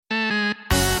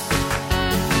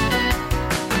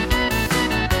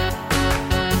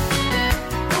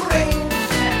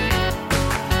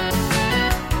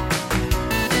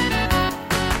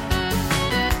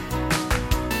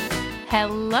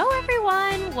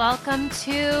welcome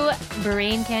to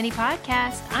Brain Candy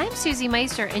Podcast. I'm Susie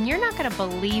Meister, and you're not going to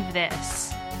believe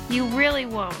this. You really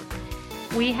won't.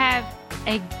 We have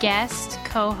a guest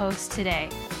co-host today.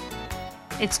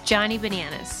 It's Johnny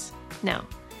Bananas. No.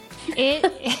 It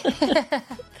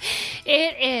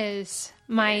is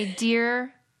my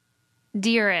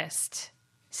dearest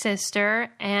sister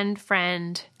and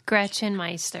friend, Gretchen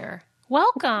Meister.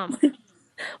 Welcome.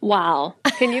 Wow.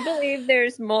 Can you believe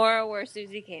there's more where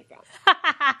Susie came from?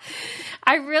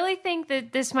 I really think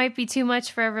that this might be too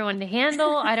much for everyone to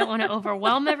handle. I don't want to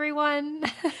overwhelm everyone.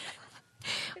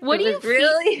 What do you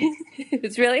really?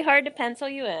 It's really hard to pencil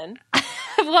you in.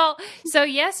 Well, so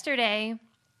yesterday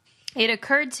it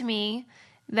occurred to me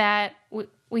that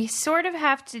we sort of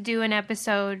have to do an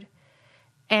episode,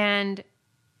 and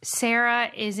Sarah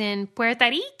is in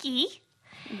Puerto Rico.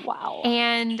 Wow.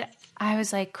 And I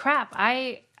was like, crap,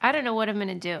 I don't know what I'm going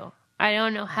to do. I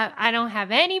don't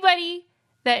have anybody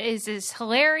that is as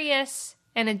hilarious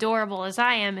and adorable as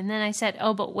I am. And then I said,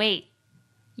 oh, but wait.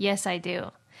 Yes, I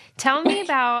do. Tell me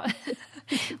about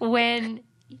when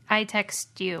I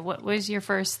text you. What was your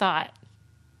first thought?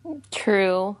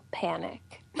 True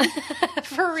panic.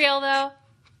 For real, though?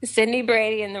 Sydney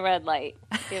Brady in the red light.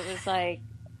 It was like,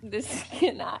 this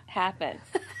cannot happen.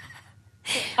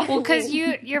 Well, because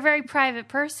you're a very private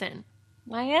person.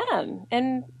 I am.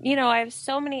 And, I have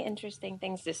so many interesting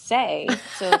things to say,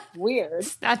 so it's weird.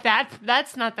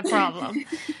 That's not the problem.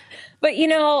 But,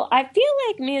 I feel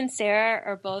like me and Sarah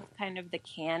are both kind of the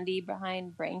candy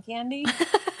behind Brain Candy.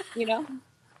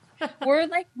 We're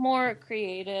like more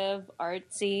creative,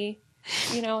 artsy,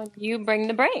 and you bring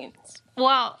the brains.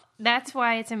 Well, that's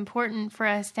why it's important for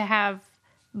us to have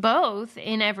both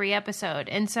in every episode.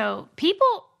 And so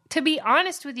people... To be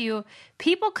honest with you,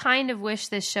 people kind of wish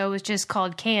this show was just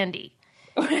called Candy.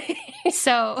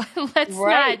 So let's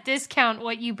not discount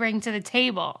what you bring to the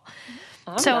table.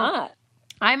 I'm not.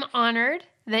 I'm honored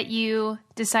that you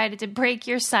decided to break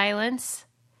your silence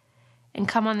and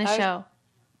come on the show.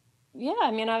 Yeah,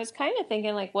 I was kind of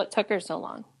thinking, like, what took her so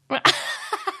long?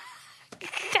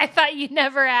 I thought you'd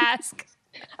never ask.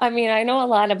 I know a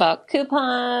lot about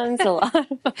coupons, a lot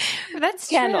about That's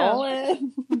Ken true.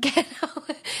 Olin.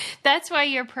 That's why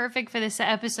you're perfect for this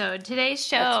episode. Today's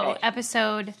show,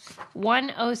 episode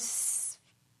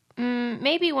 107,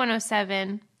 maybe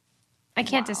 107. I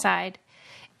can't decide.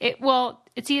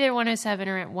 It's either 107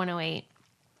 or 108.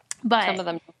 But some of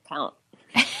them don't count.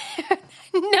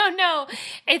 No.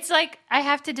 It's like I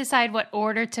have to decide what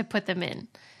order to put them in.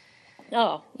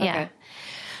 Oh, okay. Yeah.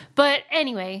 But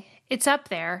anyway, it's up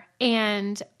there,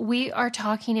 and we are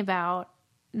talking about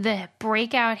the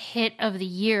breakout hit of the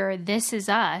year, This Is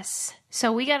Us.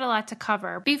 So we got a lot to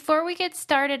cover. Before we get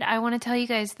started, I want to tell you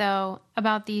guys, though,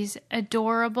 about these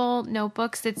adorable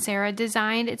notebooks that Sarah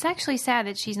designed. It's actually sad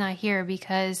that she's not here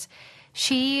because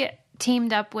she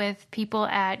teamed up with people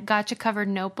at Gotcha Covered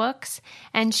Notebooks,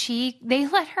 and they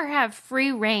let her have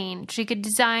free reign. She could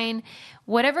design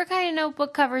whatever kind of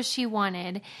notebook covers she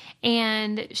wanted,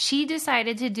 and she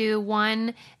decided to do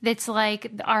one that's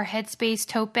like our Headspace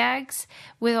tote bags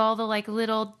with all the like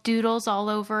little doodles all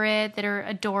over it that are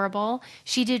adorable.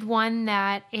 She did one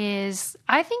that is,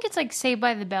 I think it's like Saved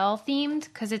by the Bell themed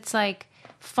because it's like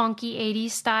funky 80s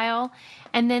style,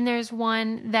 and then there's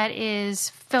one that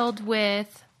is filled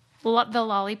with the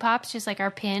lollipops, just like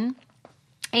our pin.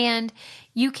 And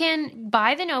you can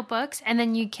buy the notebooks and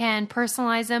then you can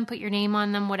personalize them, put your name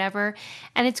on them, whatever.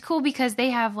 And it's cool because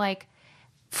they have like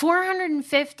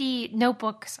 450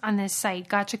 notebooks on this site,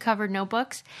 Gotcha Covered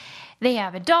Notebooks. They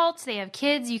have adults, they have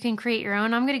kids. You can create your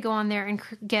own. I'm going to go on there and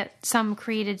get some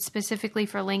created specifically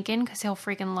for Lincoln because he'll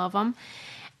freaking love them.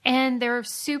 And they're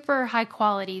super high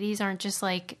quality. These aren't just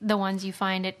like the ones you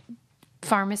find at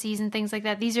pharmacies and things like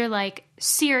that. These are like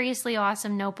seriously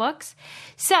awesome notebooks.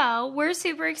 So we're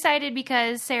super excited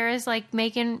because Sarah's like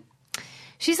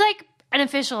she's like an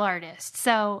official artist.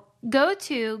 So go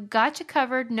to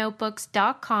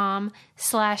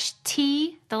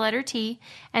gotchacoverednotebooks.com/T, the letter T,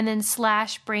 and then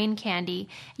 /brain candy.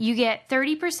 You get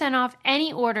 30% off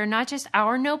any order, not just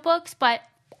our notebooks, but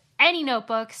any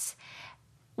notebooks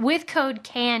with code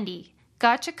CANDY.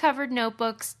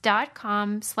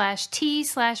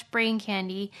 gotchacoverednotebooks.com/T/brain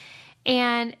candy,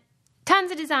 and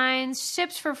tons of designs,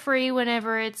 ships for free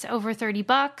whenever it's over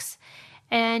 $30,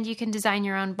 and you can design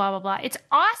your own blah, blah, blah. It's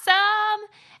awesome.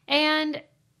 And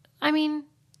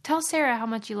tell Sarah how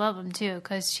much you love them too,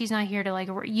 because she's not here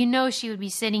to she would be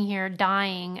sitting here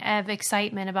dying of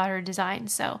excitement about her design.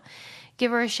 So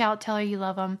give her a shout, tell her you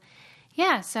love them.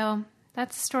 Yeah. So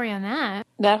that's the story on that.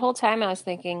 That whole time I was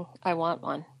thinking, I want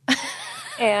one.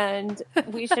 And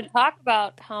we should talk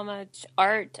about how much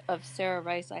art of Sarah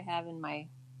Rice I have in my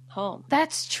home.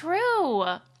 That's true.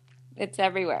 It's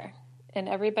everywhere, and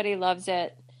everybody loves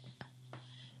it,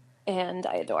 and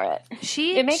I adore it.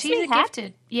 It makes she's me a happy.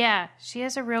 gifted. Yeah, she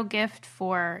has a real gift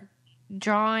for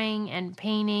drawing and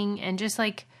painting, and just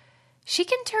like she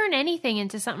can turn anything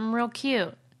into something real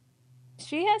cute.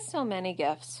 She has so many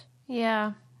gifts.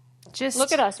 Yeah. Just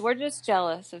look at us. We're just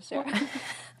jealous of Sarah.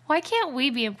 Why can't we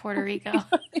be in Puerto Rico?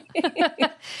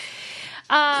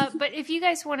 But if you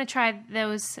guys want to try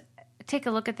those, take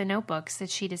a look at the notebooks that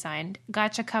she designed.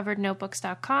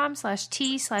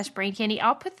 gotchacoverednotebooks.com/T/brain candy.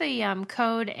 I'll put the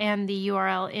code and the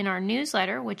URL in our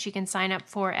newsletter, which you can sign up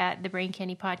for at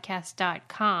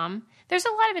thebraincandypodcast.com. There's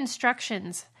a lot of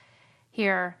instructions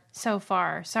here so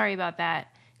far. Sorry about that.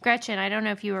 Gretchen, I don't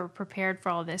know if you were prepared for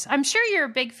all this. I'm sure you're a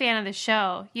big fan of the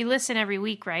show. You listen every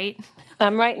week, right?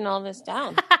 I'm writing all this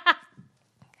down.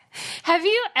 Have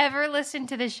you ever listened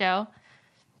to the show?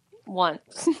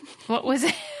 Once. What was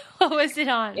it? What was it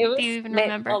on? It was Do you even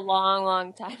remember? A long,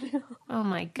 long time ago. Oh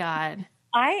my God.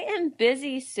 I am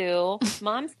busy, Sue.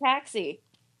 Mom's taxi.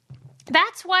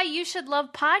 That's why you should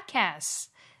love podcasts.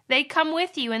 They come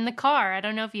with you in the car. I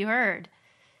don't know if you heard.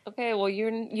 Okay, well,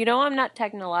 you know I'm not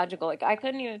technological. Like, I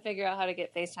couldn't even figure out how to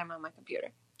get FaceTime on my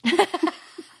computer.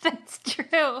 That's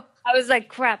true. I was like,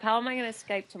 crap, how am I going to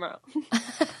Skype tomorrow?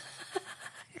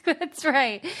 That's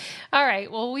right. All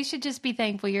right. Well, we should just be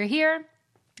thankful you're here.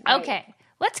 Right. Okay.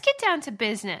 Let's get down to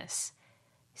business.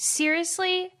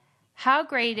 Seriously, how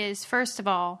great is, first of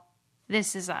all,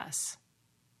 This Is Us?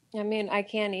 I mean, I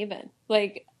can't even.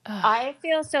 Like, I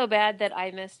feel so bad that I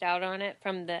missed out on it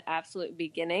from the absolute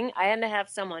beginning. I had to have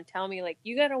someone tell me, like,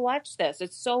 you got to watch this.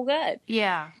 It's so good.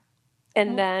 Yeah.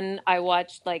 And then I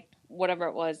watched, like, whatever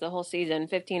it was, the whole season,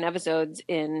 15 episodes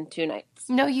in 2 nights.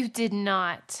 No, you did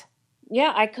not.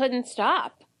 Yeah, I couldn't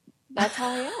stop. That's how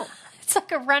I am. It's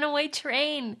like a runaway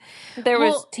train. There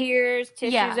was tears,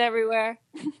 tissues everywhere.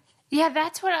 Yeah,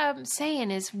 that's what I'm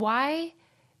saying is why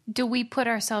do we put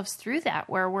ourselves through that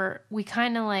where we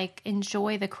kind of like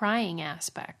enjoy the crying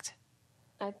aspect?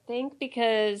 I think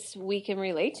because we can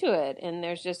relate to it and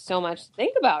there's just so much to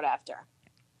think about after.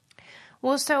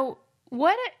 Well, so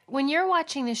when you're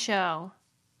watching the show,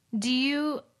 do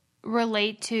you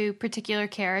relate to particular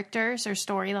characters or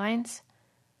storylines?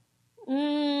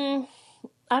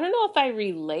 I don't know if I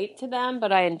relate to them,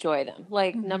 but I enjoy them.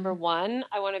 Like, number one,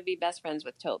 I want to be best friends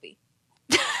with Toby.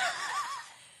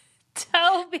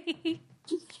 Toby.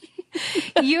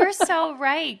 You're so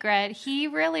right, Gret. He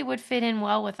really would fit in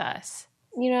well with us.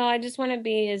 You know, I just want to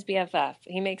be his BFF.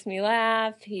 He makes me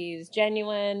laugh. He's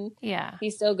genuine. Yeah.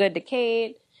 He's so good to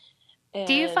Kate.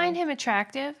 Do you find him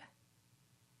attractive?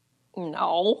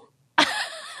 No.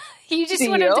 You just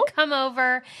want him to come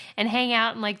over and hang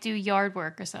out and like do yard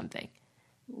work or something.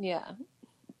 Yeah.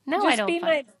 No, just I don't. Be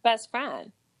my best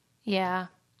friend. Yeah.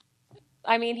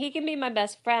 I mean, he can be my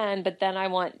best friend, but then I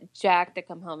want Jack to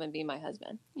come home and be my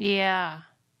husband. Yeah.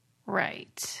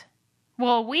 Right.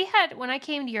 Well, when I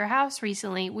came to your house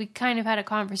recently, we kind of had a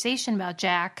conversation about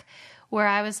Jack where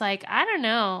I was like, I don't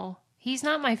know. He's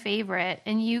not my favorite.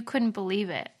 And you couldn't believe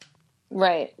it.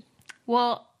 Right.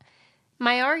 Well,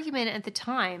 my argument at the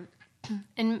time,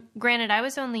 and granted, I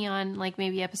was only on like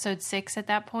maybe episode 6 at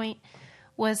that point,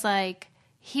 was like,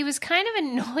 he was kind of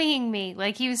annoying me.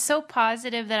 Like, he was so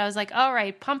positive that I was like, all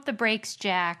right, pump the brakes,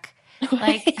 Jack.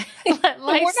 Like,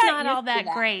 life's not all that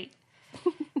great.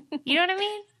 You know what I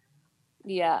mean?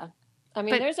 Yeah. I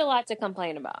mean, there's a lot to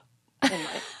complain about in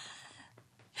life.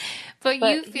 But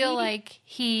you feel like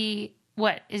he,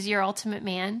 is your ultimate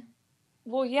man?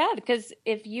 Well, yeah, because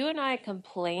if you and I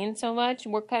complain so much,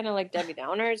 we're kind of like Debbie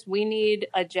Downers. We need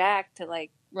a Jack to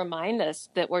like remind us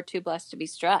that we're too blessed to be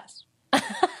stressed.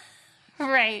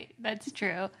 Right, that's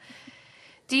true.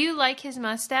 Do you like his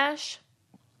mustache?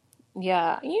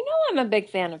 Yeah, you know I'm a big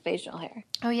fan of facial hair.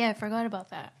 Oh yeah, I forgot about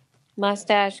that.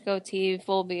 Mustache, goatee,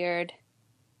 full beard.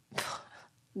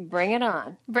 Bring it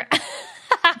on.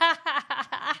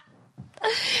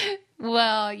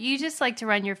 Well, you just like to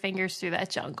run your fingers through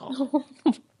that jungle,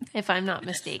 if I'm not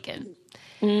mistaken.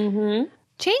 Mm-hmm.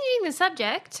 Changing the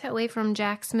subject away from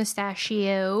Jack's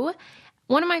mustachio,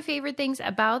 one of my favorite things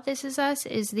about This Is Us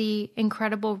is the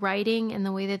incredible writing and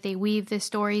the way that they weave the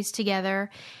stories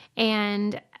together.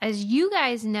 And as you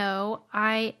guys know,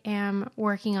 I am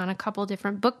working on a couple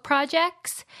different book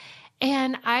projects.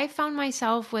 And I found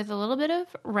myself with a little bit of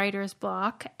writer's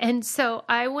block. And so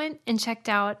I went and checked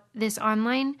out this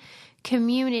online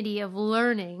community of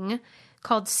learning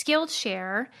called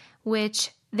Skillshare,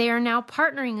 which they are now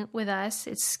partnering with us.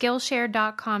 It's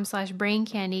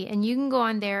skillshare.com/braincandy, and you can go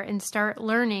on there and start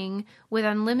learning with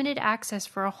unlimited access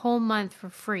for a whole month for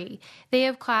free. They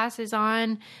have classes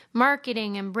on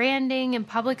marketing and branding and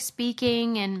public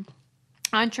speaking and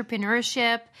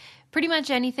entrepreneurship. Pretty much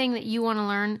anything that you want to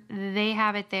learn, they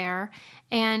have it there.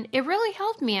 And it really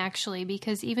helped me, actually,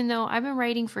 because even though I've been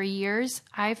writing for years,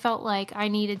 I felt like I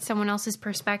needed someone else's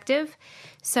perspective.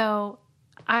 So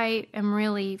I am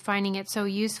really finding it so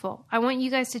useful. I want you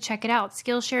guys to check it out.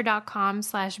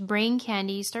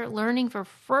 Skillshare.com/braincandy. Start learning for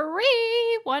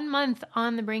free 1 month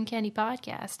on the Brain Candy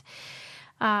podcast.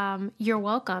 You're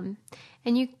welcome.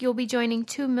 And you'll be joining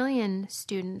 2 million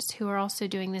students who are also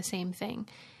doing the same thing.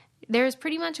 There's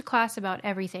pretty much a class about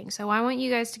everything. So I want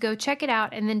you guys to go check it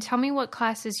out and then tell me what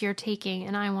classes you're taking.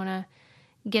 And I want to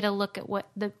get a look at what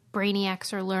the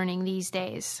brainiacs are learning these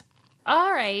days.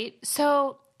 All right.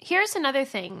 So here's another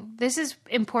thing. This is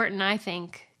important, I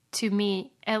think, to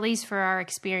me, at least for our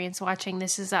experience watching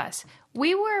This Is Us.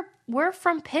 We're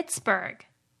from Pittsburgh,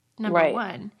 number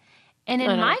one. And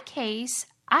in my case,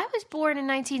 I was born in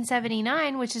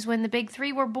 1979, which is when the big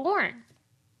three were born.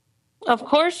 Of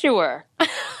course you were.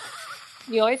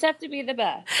 You always have to be the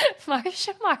best.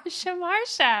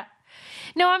 Marsha.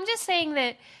 No, I'm just saying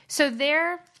that, so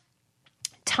their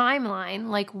timeline,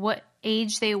 like what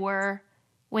age they were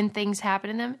when things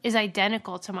happened to them, is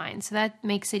identical to mine. So that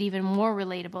makes it even more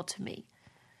relatable to me.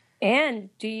 And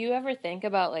do you ever think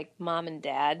about like mom and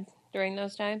dad during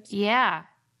those times? Yeah.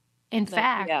 In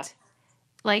fact,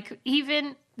 like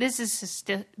even, this is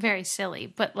just very silly,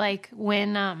 but like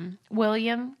when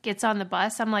William gets on the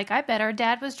bus, I'm like, I bet our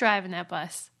dad was driving that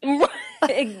bus. Right.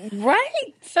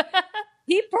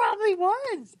 He probably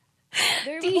was.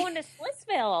 They're going to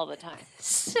Swissvale all the time.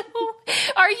 So,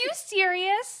 are you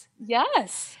serious?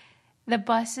 Yes. The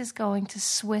bus is going to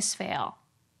Swissvale.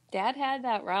 Dad had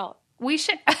that route. We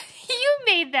should, you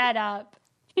made that up.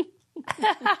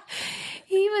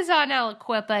 He was on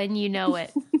Aliquippa and you know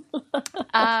it.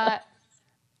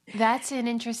 That's an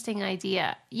interesting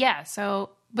idea. Yeah,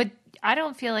 so, but I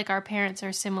don't feel like our parents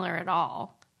are similar at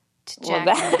all to Jack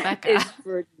and Rebecca. Is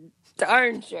for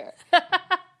darn sure.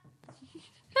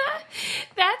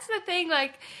 That's the thing,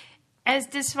 like, as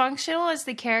dysfunctional as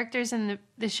the characters in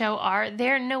the show are,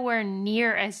 they're nowhere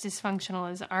near as dysfunctional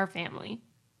as our family.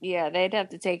 Yeah, they'd have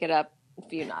to take it up a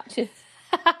few notches.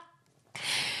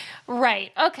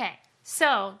 Right. Okay.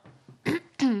 So,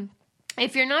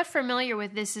 if you're not familiar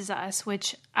with This Is Us,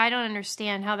 which I don't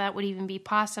understand how that would even be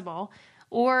possible,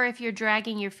 or if you're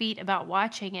dragging your feet about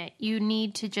watching it, you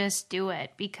need to just do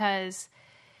it because,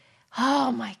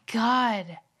 oh my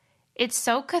God, it's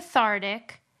so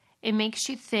cathartic. It makes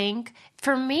you think.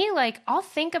 For me, like, I'll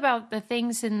think about the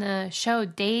things in the show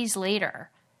days later.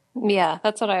 Yeah,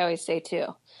 that's what I always say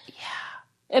too. Yeah.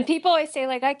 And people always say,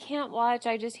 like, I can't watch.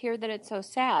 I just hear that it's so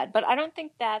sad. But I don't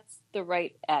think that's the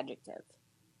right adjective.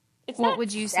 It's what not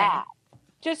would you sad. say?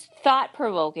 Just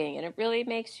thought-provoking. And it really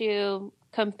makes you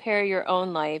compare your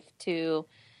own life to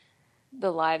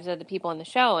the lives of the people in the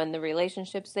show and the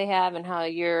relationships they have and how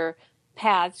your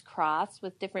paths cross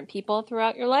with different people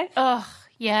throughout your life. Ugh,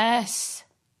 yes.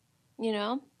 You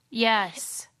know?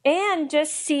 Yes. And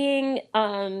just seeing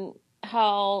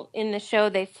how in the show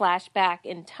they flash back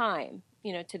in time,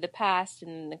 you know, to the past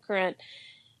and the current.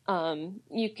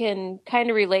 You can kind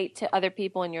of relate to other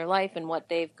people in your life and what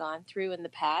they've gone through in the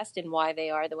past and why they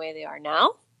are the way they are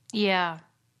now. Yeah.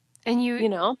 And you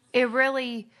know, it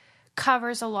really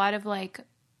covers a lot of like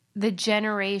the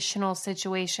generational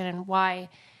situation and why,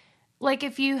 like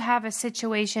if you have a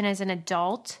situation as an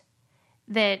adult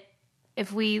that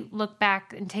if we look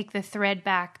back and take the thread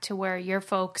back to where your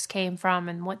folks came from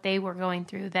and what they were going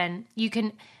through, then you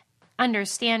can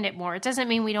understand it more. It doesn't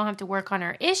mean we don't have to work on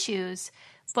our issues,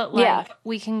 but like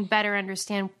we can better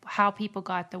understand how people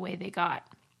got the way they got.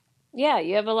 Yeah,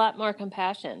 you have a lot more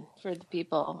compassion for the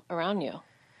people around you.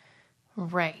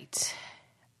 Right.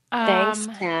 Thanks,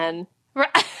 Ken.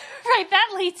 Right.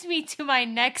 That leads me to my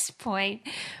next point,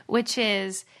 which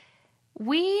is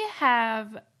we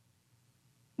have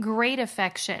great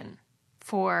affection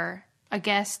for a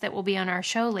guest that will be on our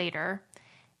show later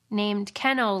named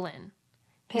Ken Olin.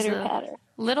 Pitter patter.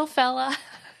 Little fella.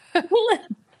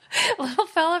 Little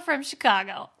fella from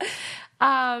Chicago.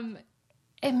 And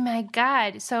my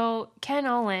God. So Ken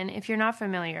Olin, if you're not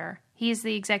familiar, he's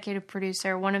the executive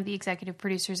producer, one of the executive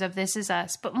producers of This Is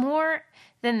Us. But more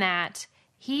than that,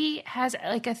 he has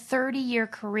like a 30-year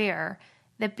career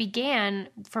that began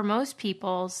in most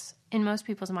people's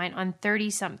mind on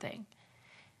 30-something,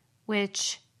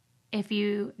 which if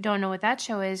you don't know what that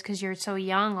show is because you're so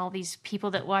young, all these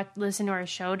people that listen to our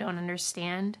show don't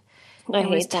understand. I It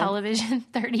was hate them. television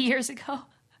 30 years ago.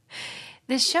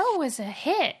 The show was a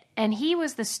hit, and he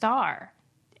was the star.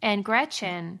 And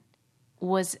Gretchen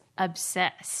was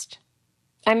obsessed.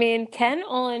 I mean, Ken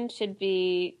Olin should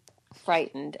be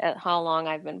frightened at how long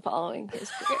I've been following his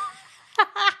career.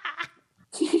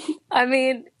 I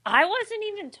mean, I wasn't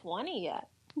even 20 yet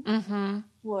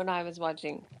when I was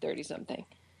watching 30-something.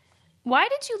 Why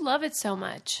did you love it so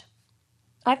much?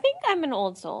 I think I'm an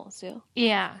old soul, Sue.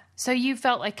 Yeah. So you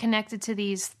felt like connected to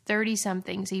these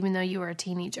 30-somethings even though you were a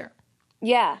teenager.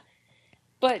 Yeah.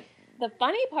 But the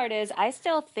funny part is I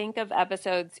still think of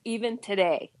episodes even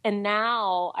today. And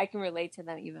now I can relate to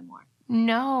them even more.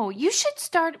 No, you should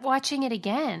start watching it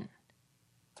again.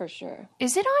 For sure.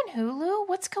 Is it on Hulu?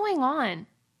 What's going on?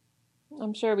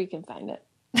 I'm sure we can find it.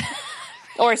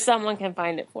 Or someone can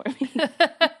find it for me.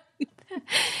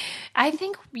 I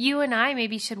think you and I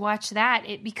maybe should watch that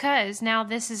because now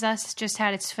This Is Us just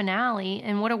had its finale,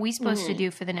 and what are we supposed to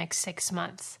do for the next 6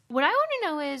 months? What I want to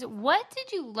know is, what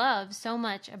did you love so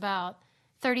much about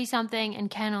 30-something and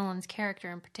Ken Olin's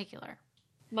character in particular?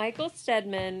 Michael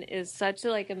Stedman is such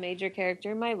a major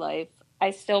character in my life.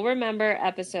 I still remember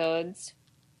episodes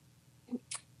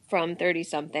from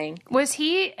 30-something. Was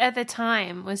he, at the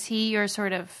time, was he your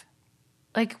sort of,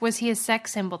 was he a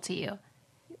sex symbol to you?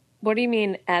 What do you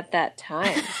mean at that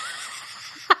time?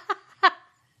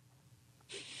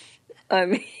 I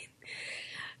mean...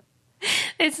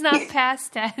 It's not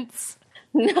past tense.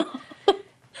 No.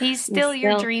 He's still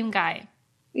your dream guy.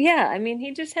 Yeah, I mean,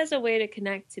 he just has a way to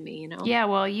connect to me, Yeah,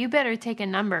 well, you better take a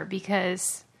number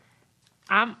because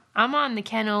I'm on the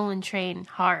Ken Olin train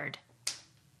hard.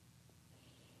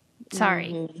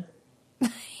 Sorry.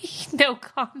 No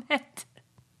comment.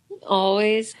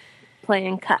 Always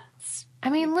playing cuts. I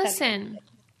mean, listen.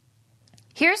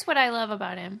 Here's what I love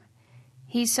about him.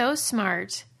 He's so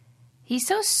smart. He's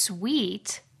so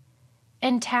sweet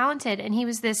and talented. And he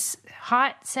was this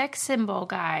hot sex symbol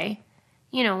guy,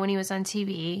 when he was on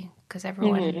TV because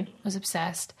everyone was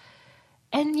obsessed.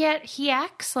 And yet he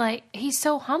acts like he's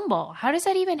so humble. How does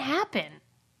that even happen?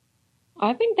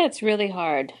 I think that's really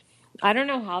hard. I don't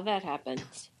know how that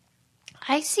happens.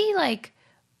 I see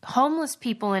homeless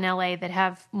people in LA that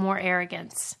have more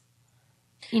arrogance.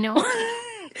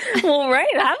 Well, right.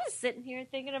 I was sitting here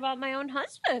thinking about my own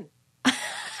husband.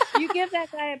 You give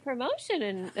that guy a promotion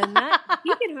and that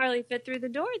he can hardly fit through the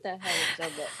door at that height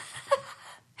of it.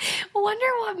 I wonder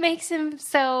what makes him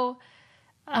so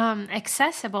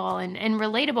accessible and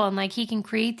relatable, and he can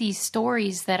create these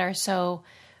stories that are so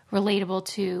relatable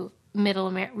to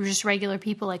just regular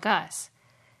people like us.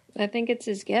 I think it's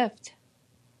his gift.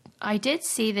 I did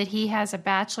see that he has a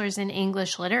bachelor's in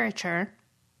English literature.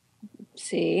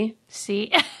 See?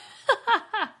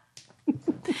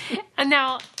 And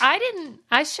now,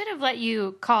 I should have let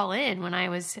you call in when I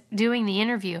was doing the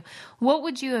interview. What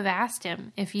would you have asked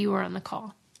him if you were on the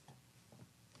call?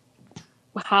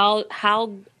 How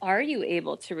are you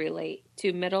able to relate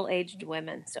to middle-aged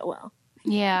women so well?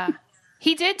 Yeah.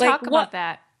 He did talk about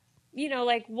that.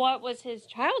 What was his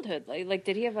childhood like?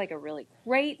 Did he have a really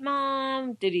great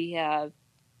mom? Did he have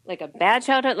a bad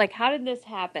childhood? How did this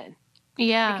happen?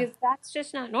 Yeah. Because that's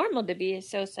just not normal to be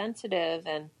so sensitive.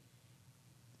 And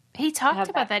he talked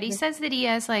about that. He says that he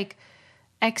has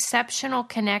exceptional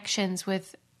connections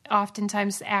with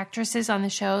oftentimes actresses on the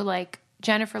show, like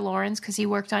Jennifer Lawrence, because he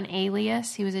worked on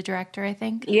Alias. He was a director, I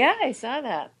think. Yeah, I saw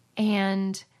that.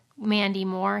 And Mandy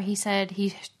Moore, he said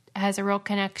he has a real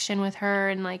connection with her,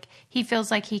 and he feels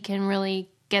like he can really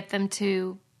get them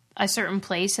to a certain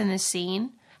place in the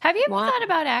scene. Have you ever thought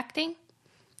about acting?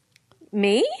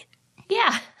 Me?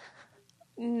 Yeah.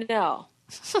 No.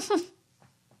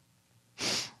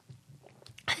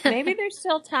 Maybe there's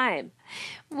still time.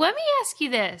 Let me ask you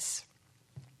this.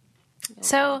 Okay.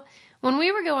 So when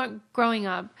we were growing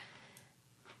up,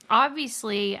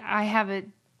 obviously I have a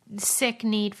sick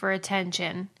need for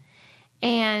attention,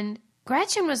 and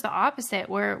Gretchen was the opposite,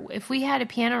 where if we had a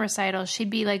piano recital, she'd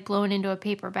be blown into a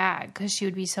paper bag because she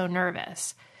would be so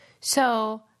nervous.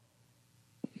 So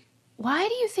why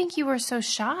do you think you were so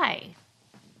shy?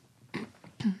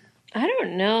 I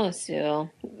don't know, Sue.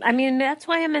 I mean, that's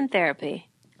why I'm in therapy.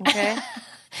 Okay.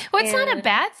 Well, it's not a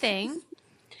bad thing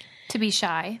to be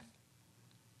shy.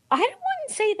 I wouldn't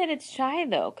say that it's shy,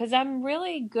 though, because I'm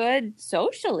really good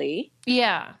socially.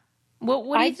 Yeah. Well,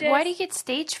 why do you get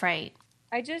stage fright?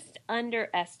 I just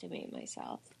underestimate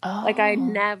myself. Oh. I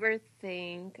never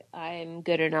think I'm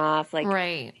good enough.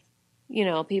 Right.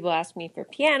 People ask me for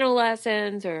piano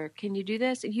lessons or can you do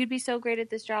this? You'd be so great at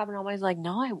this job. And I'm always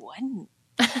no, I wouldn't.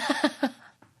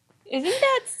 Isn't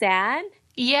that sad?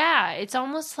 Yeah, it's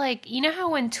almost like, you know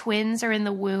how when twins are in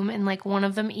the womb and like one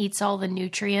of them eats all the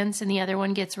nutrients and the other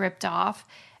one gets ripped off?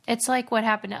 It's like what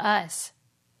happened to us.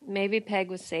 Maybe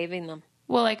Peg was saving them.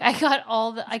 Well, like I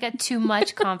got too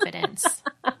much confidence.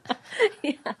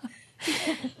 Yeah.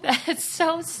 That's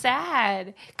so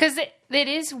sad because it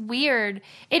is weird.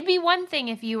 It'd be one thing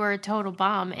if you were a total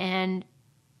bum and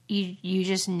you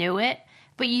just knew it,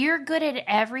 but you're good at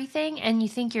everything and you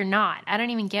think you're not. I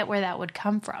don't even get where that would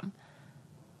come from.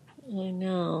 I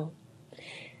know.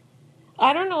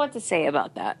 I don't know what to say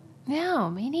about that. No,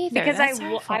 me neither. Because That's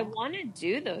I want to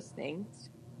do those things.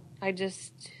 I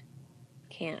just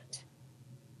can't.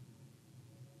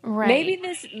 Right.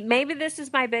 Maybe this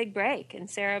is my big break, and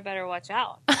Sarah better watch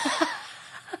out.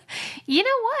 You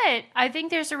know what? I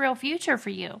think there's a real future for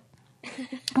you.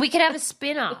 We could have a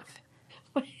spin-off.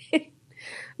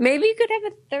 Maybe you could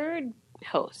have a third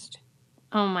host.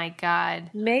 Oh my God.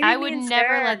 Maybe I me would and never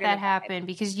Sarah are let gonna that happen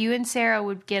because you and Sarah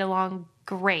would get along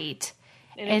great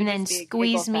And it and would then just be a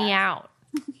squeeze giggle me fest. out.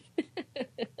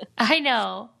 I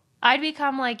know. I'd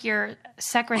become like your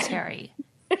secretary.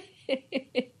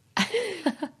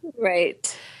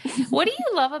 Right. What do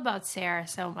you love about Sarah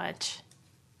so much?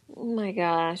 Oh my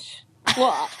gosh.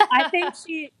 Well, I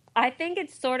think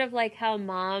it's sort of like how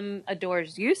Mom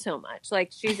adores you so much.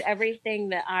 Like she's everything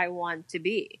that I want to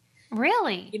be.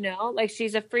 Really? You know, like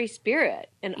she's a free spirit,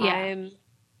 and Yeah. I'm,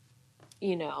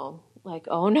 like,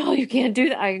 oh no, you can't do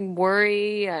that. I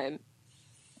worry. I'm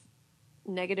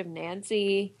negative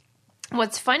Nancy.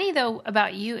 What's funny though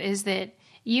about you is that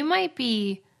you might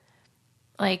be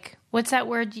like, what's that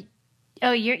word?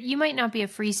 You might not be a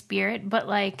free spirit, but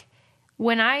like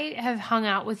when I have hung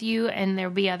out with you and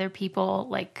there'll be other people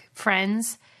like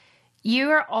friends,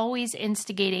 you are always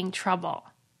instigating trouble.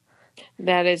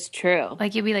 That is true.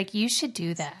 Like you'll be like, you should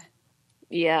do that.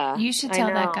 Yeah. You should I tell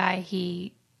that know.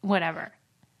 guy whatever.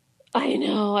 I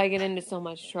know. I get into so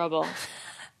much trouble.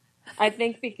 I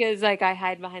think because like I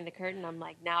hide behind the curtain, I'm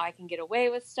like, now I can get away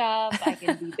with stuff. I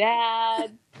can be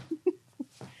bad.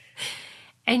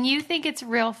 And you think it's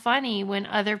real funny when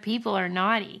other people are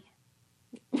naughty.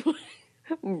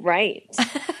 Right.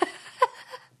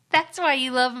 That's why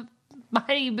you love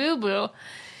Mighty Boo Boo.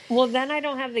 Well, then I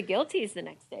don't have the guilties the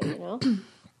next day,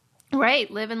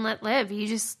 Right. Live and let live. You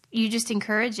just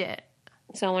encourage it.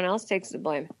 Someone else takes the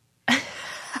blame.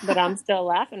 But I'm still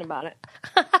laughing about it.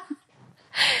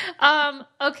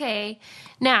 Okay.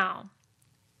 Now,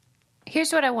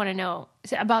 here's what I want to know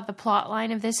about the plot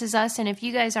line of This Is Us. And if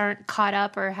you guys aren't caught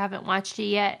up or haven't watched it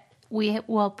yet, we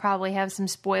will probably have some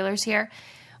spoilers here.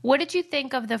 What did you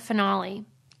think of the finale?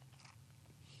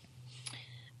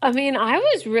 I mean, I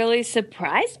was really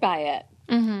surprised by it.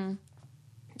 Mm-hmm.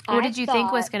 What did you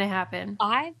think was going to happen?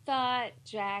 I thought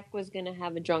Jack was going to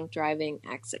have a drunk driving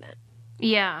accident.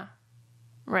 Yeah.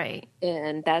 Right.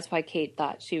 And that's why Kate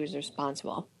thought she was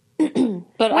responsible.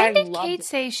 But when did Kate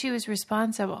say she was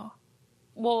responsible?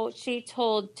 Well, she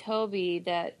told Toby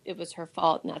that it was her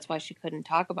fault, and that's why she couldn't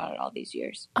talk about it all these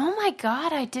years. Oh my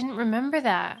God, I didn't remember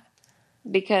that.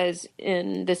 Because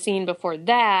in the scene before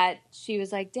that, she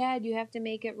was like, Dad, you have to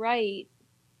make it right.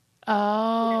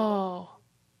 Oh.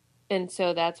 And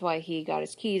so that's why he got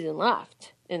his keys and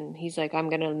left. And he's like, I'm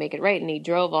going to make it right. And he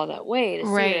drove all that way to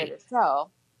see her at the show.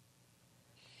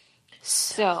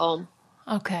 So,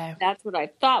 okay. That's what I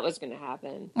thought was going to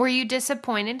happen. Were you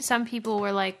disappointed? Some people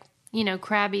were like,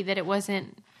 crabby that it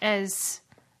wasn't as,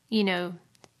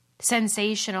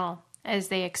 sensational as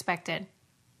they expected.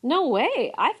 No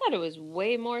way. I thought it was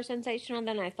way more sensational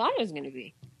than I thought it was going to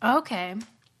be. Okay.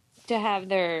 To have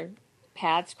their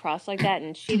paths cross like that,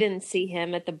 and she didn't see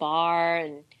him at the bar,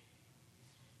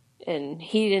 and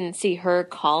he didn't see her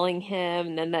calling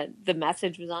him, and then the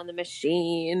message was on the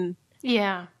machine.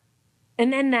 Yeah.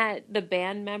 And then the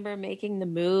band member making the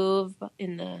move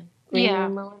in the green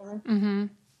room or whatever. Mm-hmm.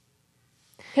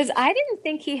 Because I didn't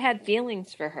think he had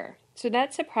feelings for her. So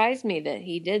that surprised me that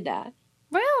he did that.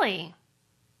 Really?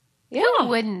 Yeah. Who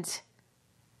wouldn't?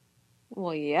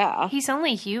 Well, yeah. He's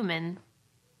only human.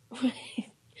 Right.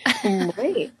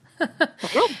 I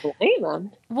don't blame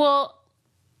him. Well,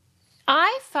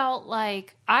 I felt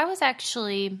like I was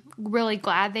actually really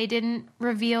glad they didn't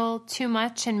reveal too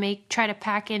much and try to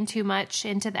pack in too much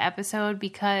into the episode,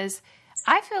 because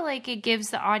I feel like it gives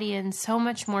the audience so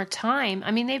much more time.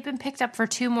 I mean, they've been picked up for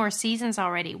 2 more seasons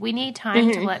already. We need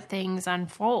time to let things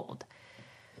unfold.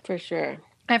 For sure.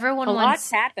 Everyone a wants...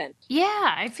 lot's happened.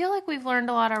 Yeah, I feel like we've learned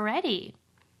a lot already.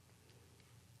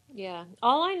 Yeah.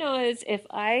 All I know is if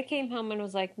I came home and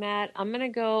was like, Matt, I'm going to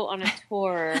go on a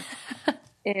tour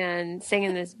and sing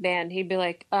in this band, he'd be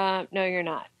like, no, you're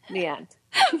not. The end.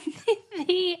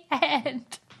 The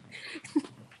end.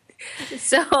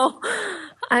 So,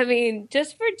 I mean,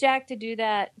 just for Jack to do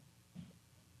that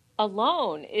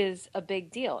alone is a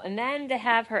big deal. And then to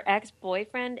have her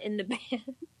ex-boyfriend in the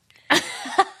band,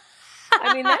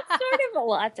 I mean, that's sort of a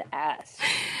lot to ask.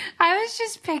 I was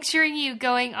just picturing you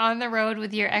going on the road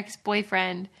with your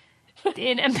ex-boyfriend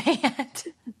in a band.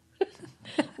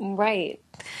 Right.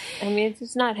 I mean, it's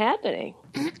just not happening.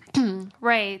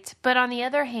 Right. But on the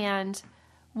other hand,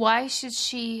 why should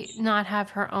she not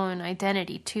have her own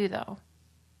identity too, though?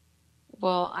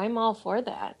 Well, I'm all for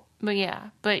that. But yeah,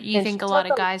 but you And think she a lot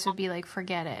of took guys would be like,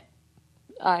 forget it.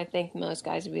 I think most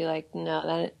guys would be like, no,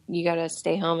 that you got to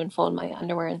stay home and fold my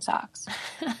underwear and socks.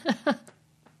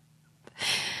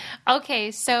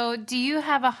 Okay, so do you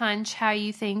have a hunch how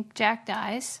you think Jack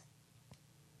dies?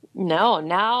 No,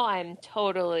 now I'm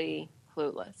totally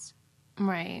clueless.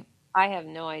 Right. I have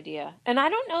no idea. And I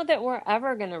don't know that we're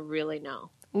ever going to really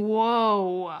know.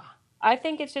 Whoa. I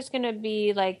think it's just going to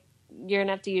be like, you're going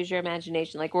to have to use your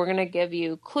imagination. Like, we're going to give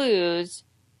you clues,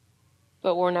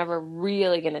 but we're never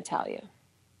really going to tell you.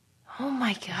 Oh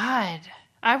my God.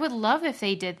 I would love if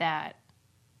they did that.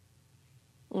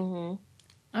 Mm-hmm.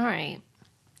 All right.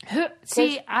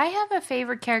 See, I have a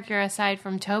favorite character aside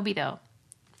from Toby, though.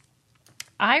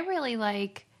 I really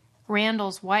like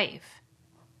Randall's wife.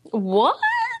 What?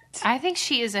 I think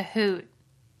she is a hoot.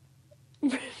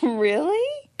 Really?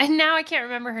 And now I can't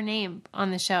remember her name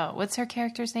on the show. What's her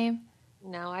character's name?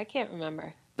 No, I can't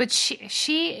remember. But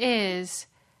she is,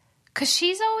 because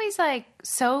she's always like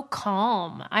so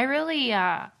calm. I really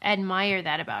admire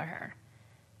that about her.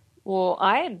 Well,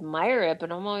 I admire it,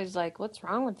 but I'm always like, what's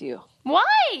wrong with you?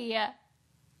 Why?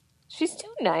 She's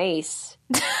too nice.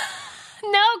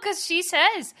 No, because she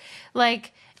says,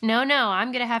 like, no,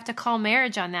 I'm going to have to call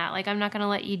marriage on that. Like, I'm not going to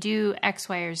let you do X,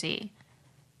 Y, or Z.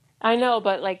 I know,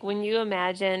 but like when you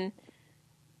imagine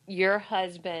your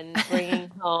husband bringing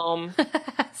home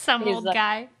some old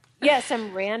guy. Yeah,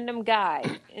 some random guy.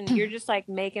 And you're just like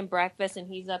making breakfast and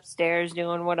he's upstairs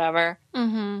doing whatever.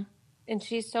 Mm-hmm. And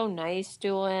she's so nice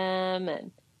to him.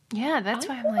 And yeah, that's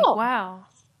why I'm like, wow.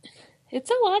 It's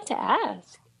a lot to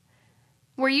ask.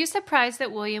 Were you surprised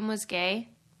that William was gay?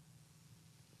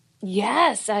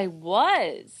 Yes, I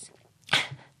was.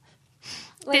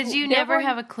 Like, did you never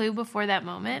have a clue before that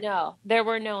moment? No, there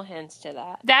were no hints to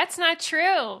that. That's not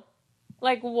true.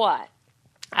 Like what?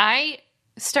 I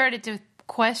started to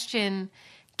question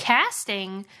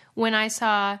casting when I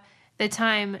saw the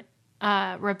time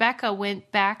Rebecca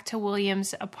went back to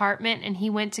William's apartment and he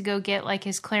went to go get like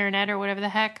his clarinet or whatever the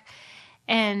heck.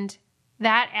 And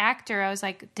that actor, I was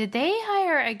like, did they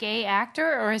hire a gay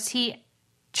actor or is he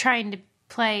trying to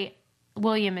play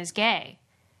William as gay?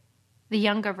 The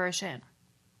younger version.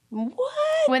 What?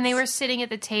 When they were sitting at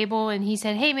the table and he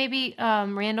said, hey, maybe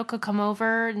Randall could come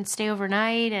over and stay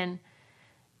overnight, and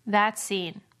that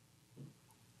scene.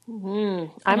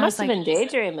 I must have been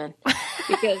daydreaming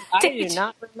because I do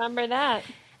not remember that.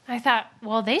 I thought,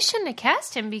 well, they shouldn't have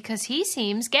cast him because he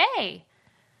seems gay.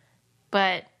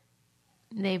 But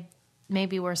they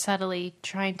maybe were subtly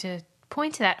trying to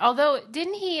point to that. Although,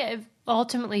 didn't he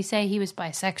ultimately say he was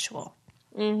bisexual?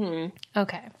 Mm-hmm.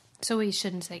 Okay. So we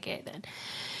shouldn't say gay then.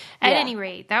 At any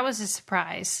rate, that was a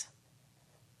surprise.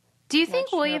 Do you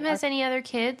think William has any other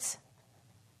kids?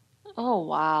 Oh,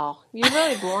 wow. You're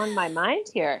really blowing my mind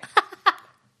here.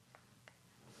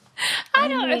 I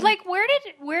don't know. Like, where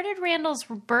did Randall's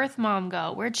birth mom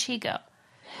go? Where'd she go?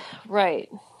 Right.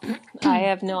 I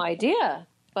have no idea.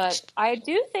 But I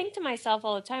do think to myself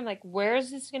all the time, like, where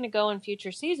is this going to go in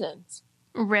future seasons?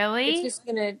 Really?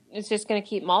 It's just gonna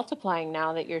keep multiplying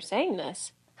now that you're saying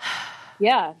this.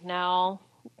 Yeah, now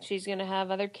she's gonna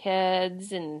have other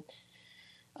kids and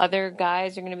other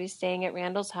guys are gonna be staying at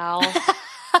Randall's house.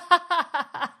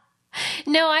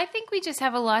 No, I think we just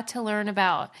have a lot to learn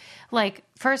about. Like,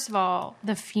 first of all,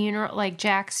 the funeral, like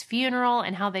Jack's funeral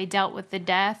and how they dealt with the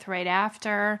death right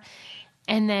after.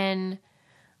 And then,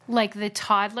 like, the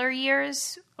toddler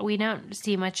years, we don't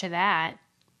see much of that,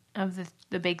 of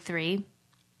the big three.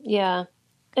 Yeah.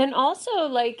 And also,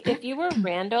 like, if you were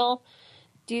Randall,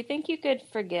 do you think you could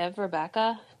forgive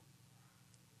Rebecca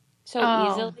so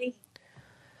easily?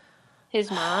 His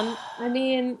mom? I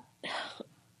mean,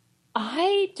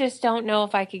 I just don't know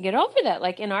if I could get over that.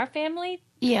 Like, in our family,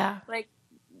 yeah. Like,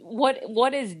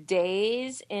 what is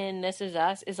days in This Is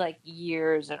Us is like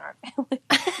years in our family.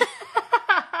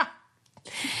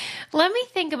 Let me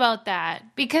think about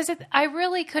that, because I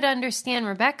really could understand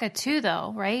Rebecca too,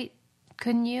 though, right?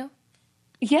 Couldn't you?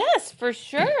 Yes, for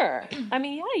sure. I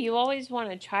mean, yeah, you always want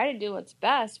to try to do what's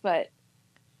best, but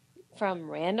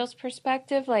from Randall's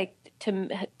perspective, like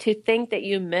to think that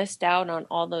you missed out on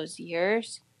all those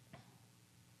years,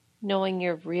 knowing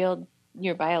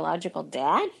your biological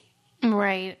dad?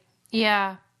 Right.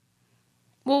 Yeah.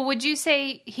 Well, would you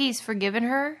say he's forgiven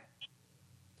her?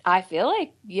 I feel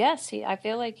like, yes, I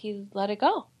feel like he let it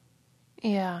go.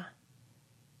 Yeah.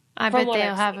 I From bet what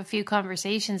they'll I've have seen. a few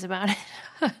conversations about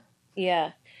it.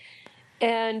 Yeah.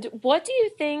 And what do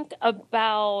you think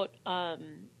about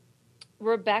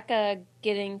Rebecca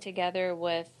getting together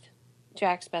with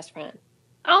Jack's best friend?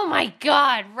 Oh my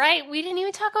God, right. We didn't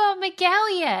even talk about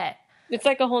Miguel yet. It's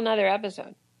like a whole nother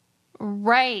episode.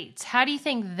 Right. How do you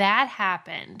think that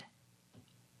happened?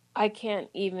 I can't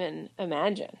even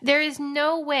imagine. There is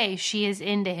no way she is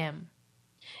into him.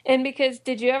 And because,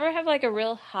 did you ever have like a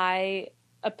real high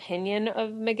opinion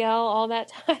of Miguel all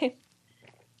that time?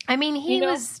 I mean, he You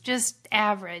know? was just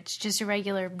average, just a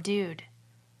regular dude.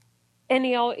 And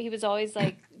he was always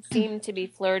like, seemed to be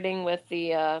flirting with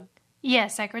the, Yeah,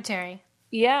 secretary.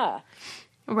 yeah.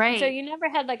 Right. So you never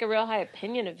had like a real high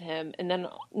opinion of him. And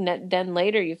then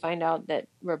later you find out that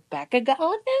Rebecca got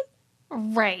with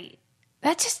him? Right.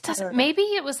 That just doesn't. Maybe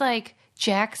it was like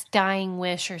Jack's dying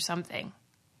wish or something.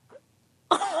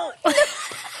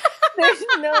 There's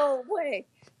no way.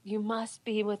 You must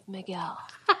be with Miguel.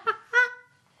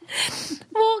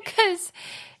 Well, because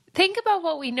think about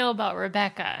what we know about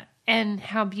Rebecca and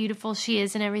how beautiful she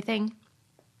is and everything.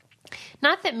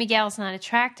 Not that Miguel's not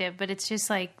attractive, but it's just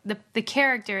like the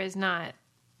character is not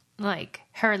like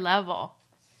her level.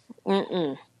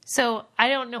 Mm-mm. So I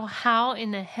don't know how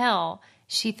in the hell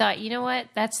she thought, you know what,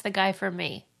 that's the guy for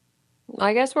me.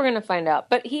 I guess we're going to find out.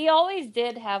 But he always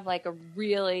did have like a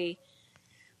really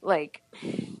like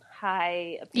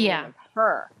high opinion of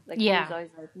her. Like he was always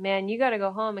like, man, you got to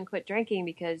go home and quit drinking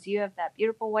because you have that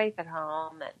beautiful wife at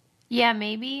home. And yeah,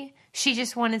 maybe she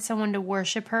just wanted someone to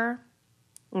worship her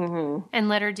and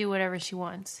let her do whatever she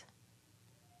wants.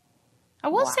 I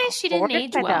will say she didn't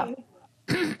age well.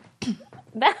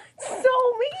 That's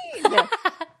so mean.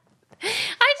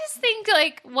 I just think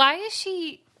like, why is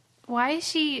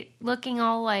she looking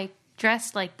all like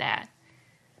dressed like that?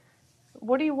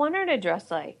 What do you want her to dress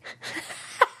like?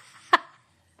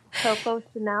 Coco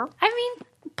Chanel? I mean,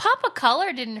 pop a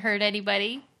color didn't hurt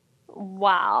anybody.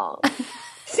 Wow.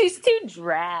 She's too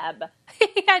drab.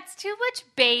 Yeah, it's too much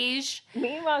beige.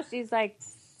 Meanwhile, she's like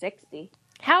 60.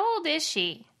 How old is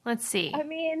she? Let's see. I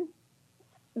mean,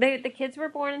 the kids were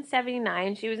born in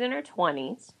 79. She was in her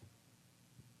 20s.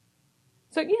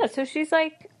 So, yeah, so she's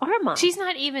like our mom. She's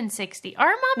not even 60. Our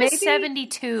mom is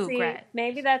 72, see, Gret.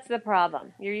 Maybe that's the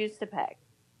problem. You're used to Peg.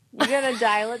 You got to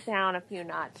dial it down a few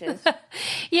notches.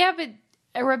 Yeah, but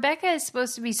Rebecca is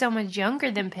supposed to be so much younger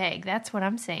than Peg. That's what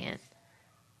I'm saying.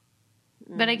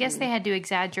 But I guess they had to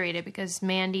exaggerate it because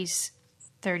Mandy's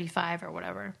 35 or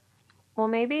whatever. Well,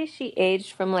 maybe she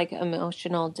aged from like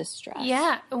emotional distress.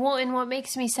 Yeah. Well, and what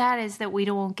makes me sad is that we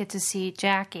don't get to see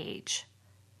Jack age.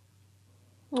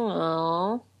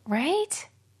 Oh. Right?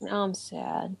 Now I'm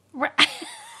sad. Right.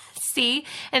 See?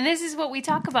 And this is what we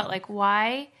talk about. Like,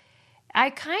 why? I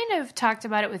kind of talked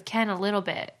about it with Ken a little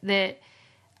bit. That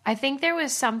I think there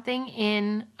was something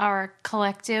in our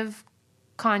collective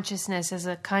consciousness as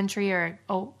a country or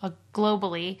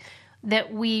globally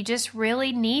that we just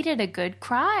really needed a good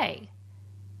cry.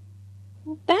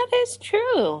 That is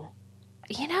true.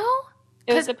 You know?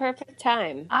 It was the perfect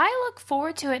time. I look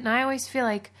forward to it and I always feel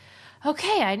like,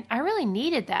 okay, I really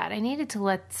needed that. I needed to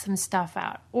let some stuff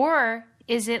out. Or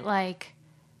is it like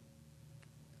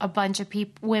a bunch of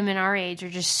women our age are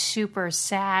just super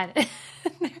sad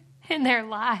in their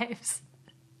lives?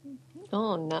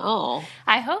 Oh, no.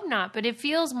 I hope not, but it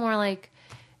feels more like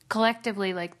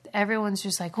collectively, like everyone's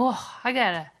just like, oh,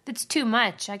 it's too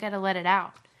much. I gotta let it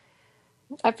out.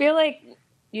 I feel like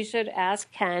you should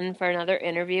ask Ken for another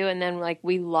interview and then like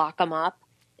we lock him up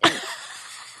and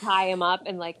tie him up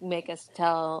and like make us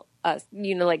tell us,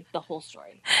 like the whole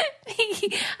story.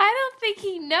 I don't think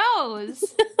he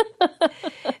knows.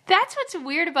 That's what's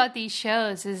weird about these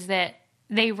shows is that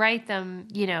they write them,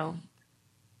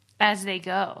 as they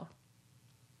go.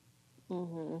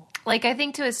 Mm-hmm. Like, I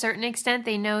think to a certain extent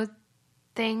they know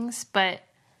things, but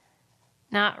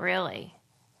not really.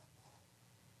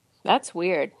 That's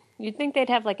weird. You'd think they'd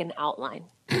have like an outline.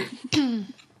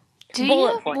 Do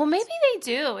you? Well, maybe they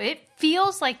do. It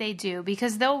feels like they do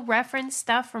because they'll reference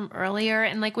stuff from earlier.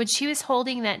 And like when she was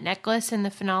holding that necklace in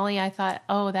the finale, I thought,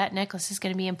 oh, that necklace is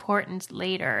going to be important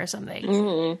later or something.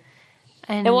 Mm-hmm.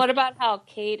 And what about how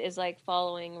Kate is like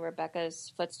following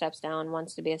Rebecca's footsteps down,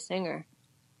 wants to be a singer?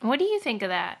 What do you think of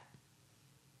that?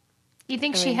 You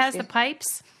think she has the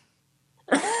pipes?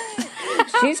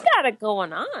 She's got it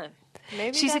going on.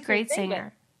 Maybe she's a great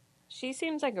singer. She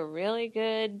seems like a really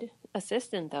good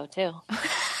assistant, though, too.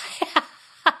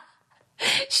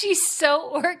 She's so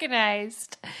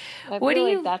organized. I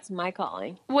feel like that's my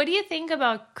calling. What do you think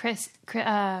about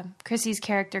Chrissy's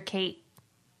character, Kate?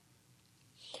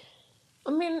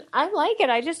 I mean, I like it.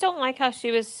 I just don't like how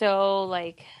she was so,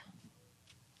 like,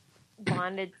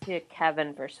 bonded to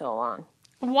Kevin for so long.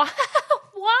 Why?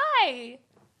 Why?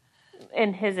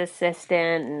 And his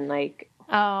assistant and, like...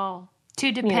 Oh,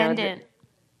 too dependent.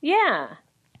 Yeah.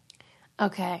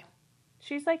 Okay.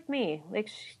 She's like me. Like,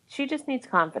 she just needs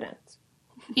confidence.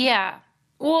 Yeah.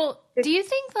 Well, do you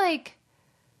think, like...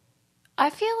 I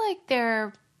feel like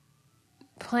they're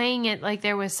playing it like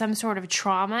there was some sort of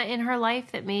trauma in her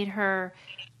life that made her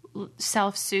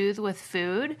self-soothe with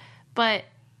food. But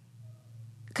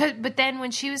then when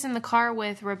she was in the car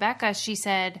with Rebecca, she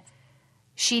said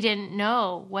she didn't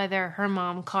know whether her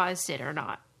mom caused it or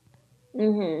not.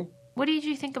 Mm-hmm. What did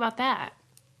you think about that?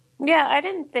 Yeah, I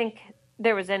didn't think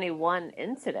there was any one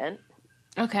incident.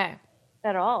 Okay.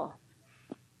 At all.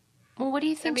 Well, what do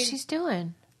you think she's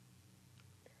doing?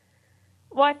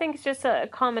 Well, I think it's just a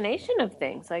combination of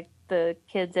things, like the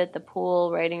kids at the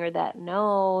pool writing her that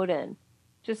note and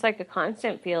just like a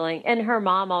constant feeling. And her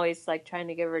mom always like trying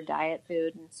to give her diet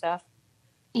food and stuff.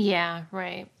 Yeah,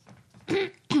 right.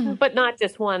 But not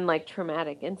just one like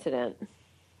traumatic incident.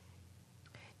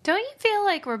 Don't you feel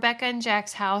like Rebecca and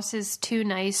Jack's house is too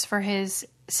nice for his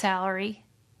salary?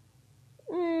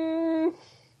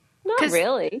 Not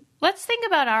really. Let's think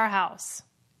about our house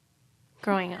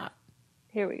growing up.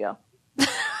 Here we go.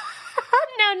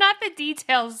 No, not the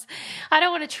details. I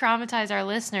don't want to traumatize our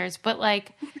listeners, but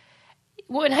like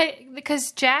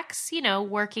because Jack's,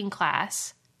 working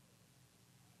class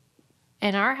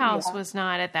and our house was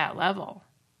not at that level.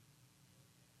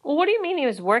 Well, what do you mean he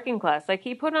was working class? Like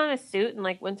he put on a suit and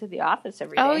like went to the office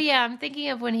every day. Oh yeah, I'm thinking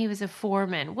of when he was a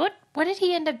foreman. What did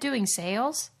he end up doing?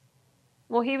 Sales?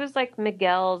 Well, he was like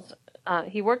Miguel's.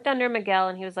 He worked under Miguel,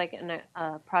 and he was like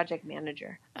a project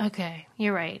manager. Okay,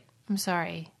 you're right. I'm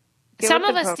sorry. Some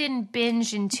of us didn't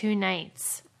binge in 2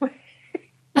 nights.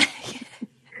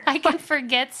 I can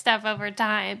forget stuff over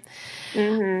time.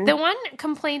 Mm-hmm. The one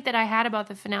complaint that I had about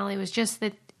the finale was just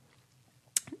that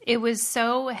it was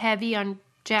so heavy on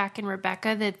Jack and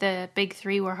Rebecca that the big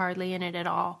 3 were hardly in it at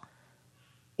all.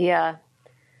 Yeah.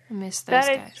 I miss those guys.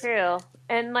 That is true.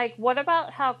 And, like, what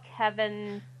about how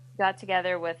Kevin got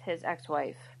together with his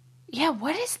ex-wife? Yeah,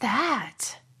 what is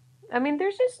that? I mean,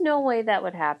 there's just no way that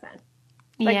would happen.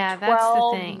 Like, yeah, that's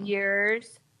the thing. 12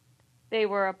 years they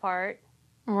were apart.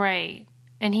 Right.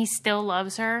 And he still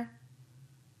loves her?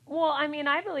 Well, I mean,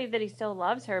 I believe that he still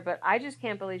loves her, but I just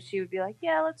can't believe she would be like,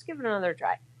 yeah, let's give it another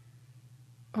try.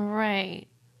 Right.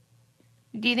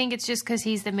 Do you think it's just because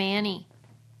he's the manny?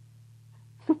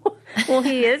 Well,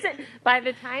 he isn't. By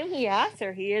the time he asks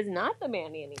her, he is not the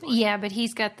manny anymore. Yeah, but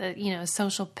he's got the,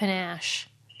 social panache.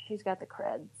 He's got the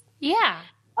creds. Yeah.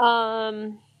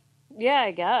 Yeah,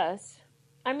 I guess.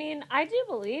 I mean, I do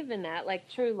believe in that, like,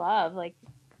 true love. Like,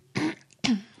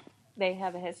 they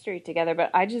have a history together,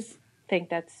 but I just think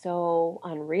that's so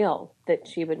unreal that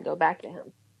she would go back to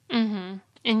him. Mm-hmm.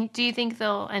 And do you think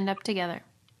they'll end up together?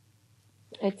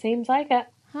 It seems like it.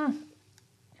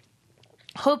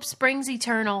 Hope springs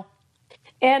eternal.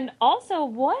 And also,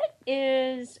 what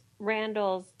is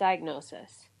Randall's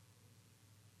diagnosis?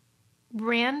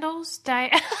 Randall's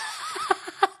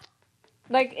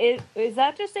Like, is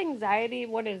that just anxiety?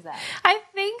 What is that? I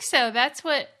think so. That's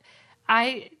what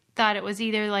I thought it was,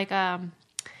 either like a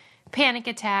panic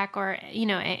attack or,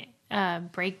 a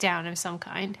breakdown of some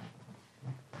kind.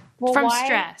 Well, from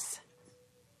stress.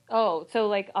 Oh, so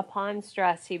like upon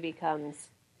stress, he becomes...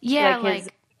 Yeah,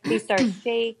 he starts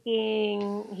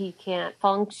shaking. He can't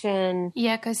function.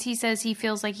 Yeah, because he says he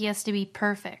feels like he has to be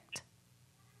perfect.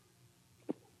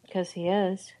 Because he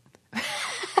is.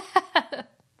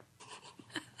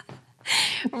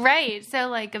 Right. So,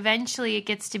 like, eventually it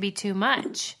gets to be too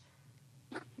much.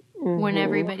 When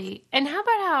everybody... And how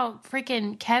about how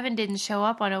freaking Kevin didn't show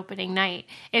up on opening night?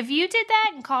 If you did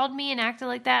that and called me and acted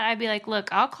like that, I'd be like,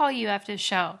 look, I'll call you after the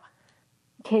show.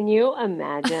 Can you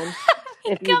imagine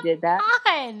if you did that?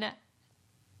 On.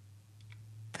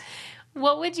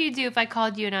 What would you do if I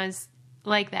called you and I was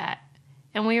like that?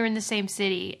 And we were in the same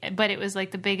city, but it was like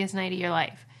the biggest night of your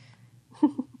life.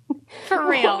 For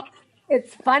real.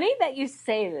 It's funny that you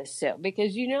say this, Sue,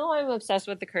 because I'm obsessed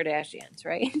with the Kardashians,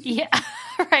 right? Yeah,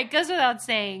 right. Goes without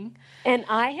saying. And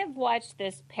I have watched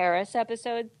this Paris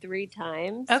episode 3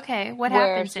 times. Okay, what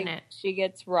happens in it? She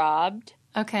gets robbed.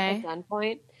 Okay. At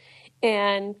gunpoint.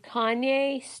 And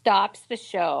Kanye stops the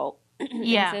show.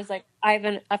 Yeah. And says, like, I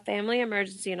have a family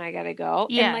emergency and I gotta go.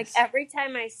 Yes. And, like, every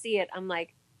time I see it, I'm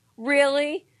like,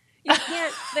 really? You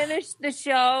can't finish the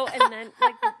show and then,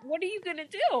 like, what are you going to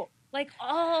do? Like,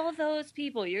 all those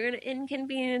people, you're going to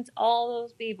inconvenience all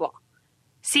those people.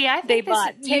 See, I They think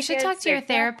bought you should talk tickets, to your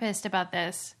therapist about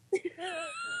this.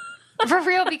 For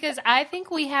real, because I think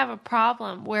we have a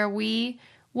problem where we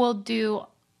will do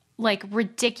like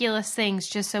ridiculous things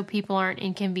just so people aren't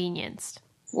inconvenienced.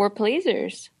 We're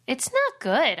pleasers. It's not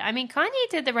good. I mean, Kanye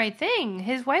did the right thing.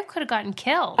 His wife could have gotten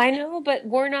killed. I know, but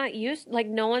we're not used, like,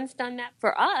 no one's done that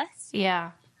for us.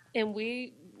 Yeah. And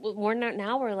we're not,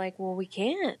 now we're like, well, we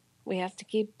can't. We have to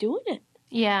keep doing it.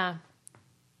 Yeah.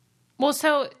 Well,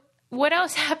 so what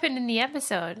else happened in the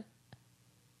episode?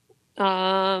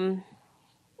 And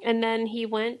then he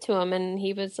went to him and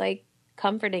he was like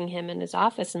comforting him in his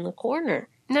office in the corner.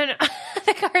 No,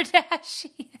 the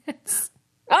Kardashians.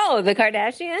 Oh, the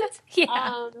Kardashians?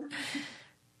 Yeah.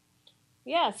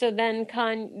 Yeah, so then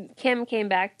Kim came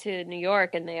back to New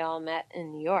York and they all met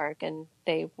in New York and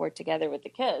they were together with the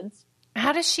kids.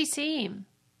 How does she seem?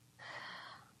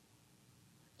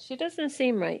 She doesn't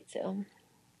seem right, so.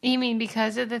 You mean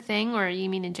because of the thing, or you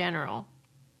mean in general?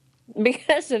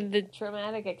 Because of the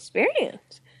traumatic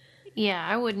experience. Yeah,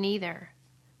 I wouldn't either.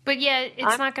 But yeah,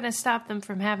 it's not going to stop them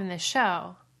from having the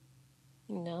show.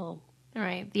 No. All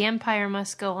right, the empire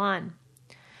must go on.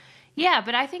 Yeah,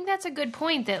 but I think that's a good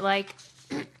point that, like,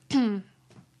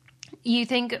 you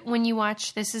think when you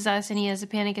watch This Is Us and he has a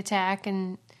panic attack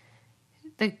and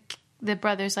the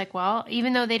brother's like, well,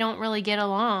 even though they don't really get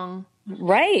along,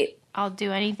 right, I'll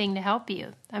do anything to help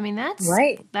you. I mean,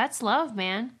 that's love,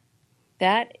 man.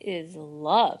 That is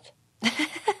love.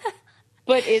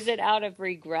 But is it out of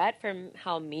regret from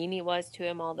how mean he was to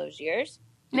him all those years?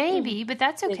 Maybe, but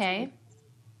that's okay.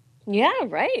 Yeah,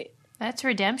 right. That's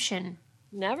redemption.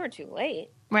 Never too late.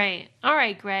 Right. All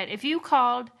right, Gret. If you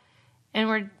called and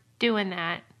were doing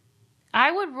that,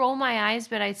 I would roll my eyes,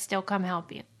 but I'd still come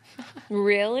help you.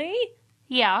 Really?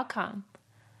 Yeah, I'll come.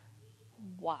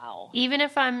 Wow. Even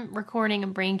if I'm recording a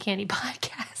Brain Candy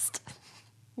podcast.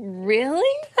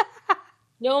 Really?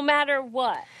 No matter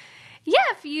what? Yeah,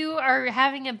 if you are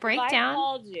having a breakdown. If I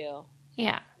called you.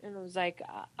 Yeah. And it was like,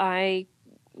 I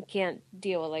can't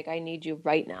deal with, like, I need you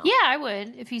right now. Yeah, I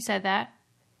would if you said that.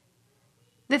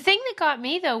 The thing that got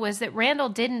me, though, was that Randall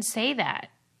didn't say that.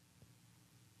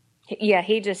 Yeah,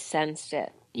 he just sensed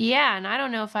it. Yeah, and I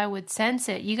don't know if I would sense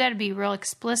it. You got to be real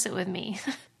explicit with me.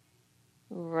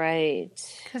 Right.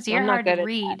 Because you're hard to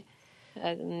read.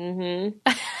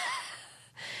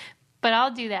 But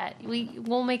I'll do that.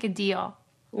 We'll make a deal.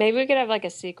 Maybe we could have like a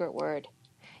secret word.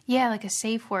 Yeah, like a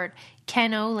safe word.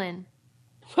 Ken Olin.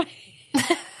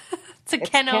 It's a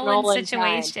Ken Olin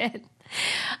situation.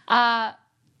 How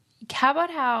about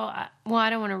well, I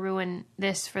don't want to ruin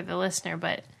this for the listener,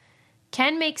 but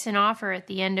Ken makes an offer at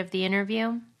the end of the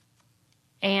interview,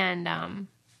 and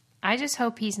I just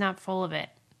hope he's not full of it.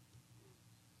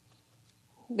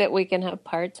 That we can have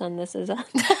parts on This Is Us.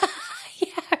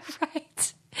 Yeah,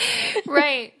 right.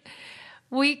 Right.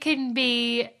 We can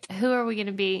be, who are we going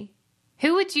to be?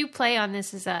 Who would you play on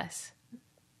This Is Us?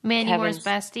 Mandy Moore's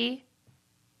bestie?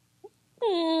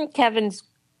 Kevin's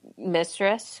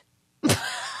mistress. Kevin's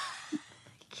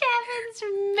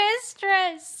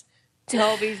mistress.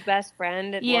 Toby's best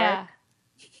friend at work.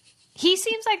 He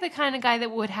seems like the kind of guy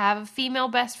that would have a female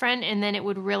best friend and then it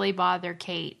would really bother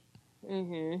Kate.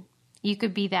 Mm-hmm. You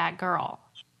could be that girl.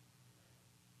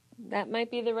 That might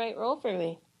be the right role for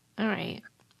me. All right.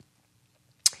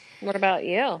 What about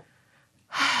you?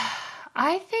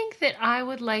 I think that I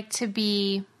would like to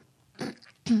be...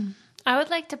 I would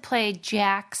like to play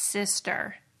Jack's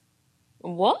sister.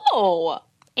 Whoa!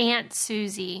 Aunt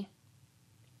Susie.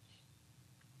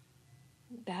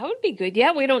 That would be good.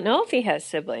 Yeah, we don't know if he has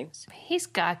siblings. He's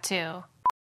got to.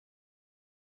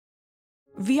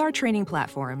 VR training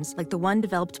platforms, like the one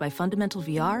developed by Fundamental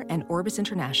VR and Orbis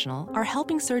International, are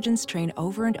helping surgeons train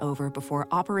over and over before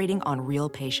operating on real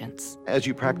patients. As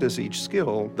you practice each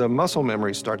skill, the muscle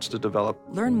memory starts to develop.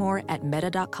 Learn more at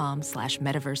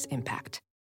meta.com/metaverseimpact.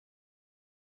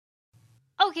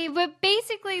 Okay, but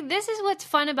basically, this is what's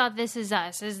fun about This Is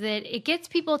Us, is that it gets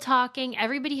people talking.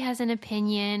 Everybody has an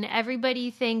opinion. Everybody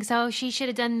thinks, oh, she should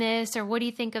have done this, or what do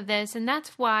you think of this? And that's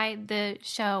why the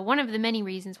show, one of the many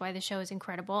reasons why the show is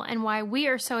incredible, and why we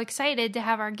are so excited to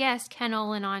have our guest, Ken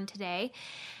Olin, on today.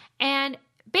 And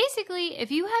basically, if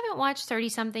you haven't watched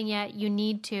 30-something yet, you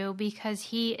need to, because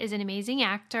he is an amazing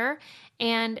actor,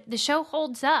 and the show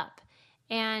holds up.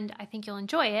 And I think you'll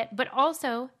enjoy it. But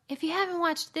also, if you haven't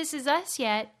watched This Is Us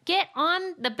yet, get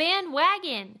on the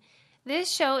bandwagon. This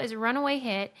show is a runaway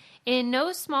hit, in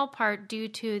no small part due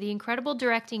to the incredible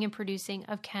directing and producing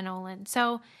of Ken Olin.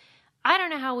 So I don't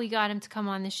know how we got him to come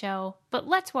on the show, but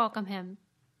let's welcome him.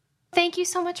 Thank you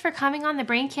so much for coming on the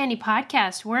Brain Candy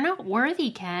podcast. We're not worthy,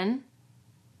 Ken.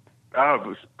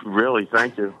 Oh, really?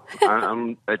 Thank you.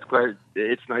 It's glad.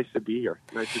 It's nice to be here.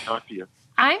 Nice to talk to you.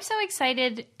 I'm so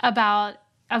excited about,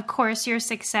 of course, your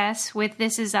success with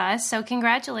This Is Us. So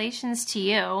congratulations to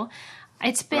you.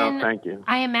 It's been, thank you.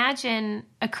 I imagine,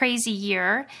 a crazy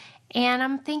year. And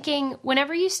I'm thinking,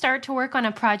 whenever you start to work on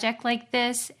a project like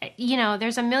this, you know,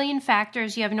 there's a million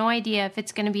factors. You have no idea if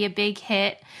it's going to be a big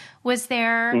hit. Was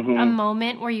there a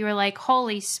moment where you were like,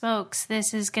 holy smokes,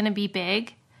 this is going to be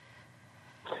big?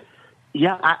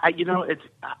 Yeah,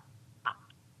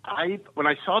 when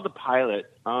I saw the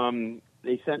pilot,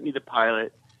 they sent me the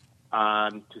pilot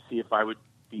to see if I would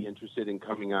be interested in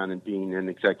coming on and being an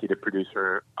executive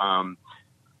producer on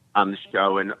the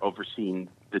show and overseeing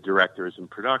the directors and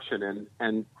production.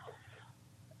 And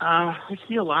I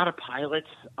see a lot of pilots,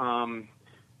 and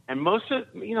most of,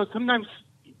 sometimes,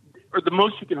 or the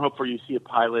most you can hope for, you see a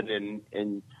pilot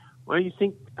and well, you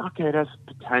think, okay, it has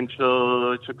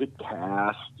potential, it's a good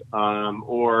cast,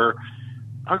 or,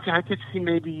 okay, I could see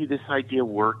maybe this idea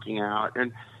working out.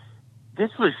 And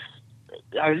this was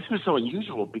so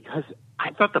unusual because I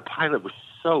thought the pilot was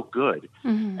so good.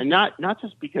 And not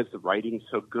just because the writing's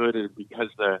so good or because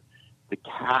the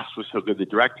cast was so good, the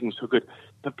directing was so good,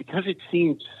 but because it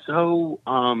seemed so,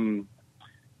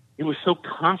 it was so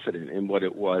confident in what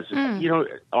it was.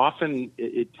 Often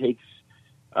it takes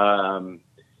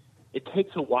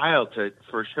a while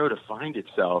for a show to find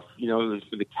itself,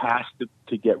 for the cast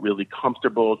to get really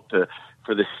comfortable,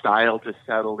 for the style to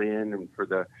settle in, and for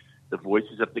the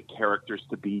voices of the characters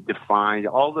to be defined,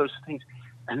 all those things.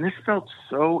 And this felt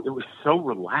it was so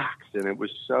relaxed, and it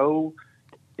was so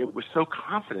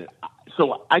confident.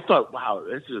 So I thought, wow,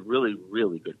 this is a really,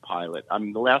 really good pilot. I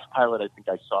mean, the last pilot I think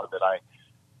I saw that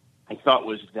I thought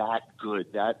was that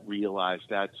good, that realized,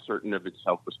 that certain of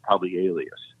itself was probably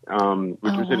Alias,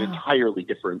 which was an entirely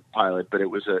different pilot, but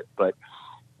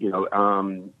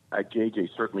JJ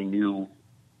certainly knew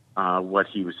what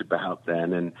he was about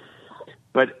then.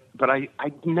 But I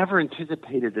never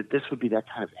anticipated that this would be that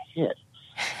kind of a hit.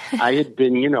 I had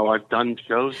been, I've done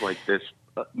shows like this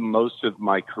most of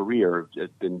my career.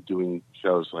 I've been doing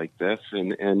shows like this,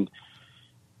 and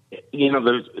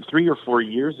there's 3 or 4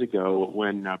 years ago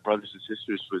when Brothers and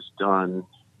Sisters was done,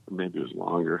 maybe it was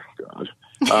longer, God.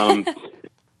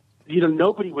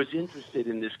 Nobody was interested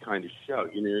in this kind of show.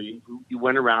 You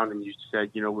went around and you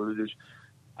said,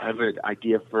 I have an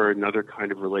idea for another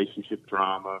kind of relationship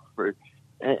drama,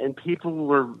 and people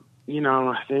were,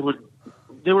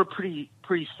 they were pretty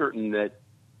certain that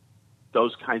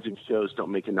those kinds of shows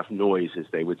don't make enough noise, as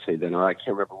they would say then. Or I can't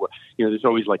remember what, there's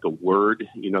always like a word,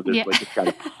 there's like, it's got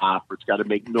to pop, or it's got to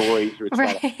make noise, or it's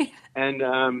got to,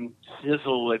 and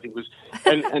sizzle, I think was,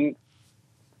 and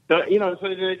so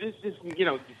this,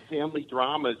 family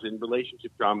dramas and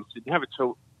relationship dramas didn't have it.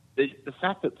 So the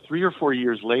fact that 3 or 4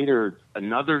 years later,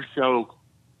 another show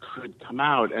could come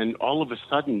out and all of a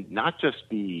sudden not just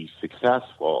be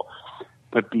successful,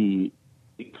 but be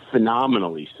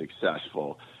phenomenally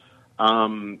successful.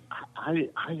 I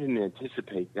didn't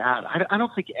anticipate that. I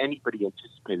don't think anybody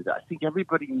anticipated that. I think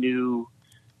everybody knew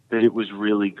that it was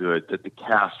really good, that the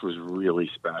cast was really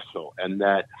special, and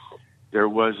that there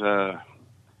was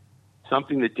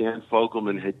something that Dan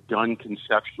Fogelman had done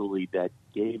conceptually that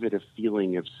gave it a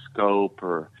feeling of scope,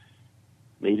 or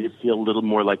made it feel a little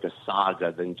more like a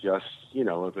saga than just,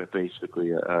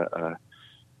 basically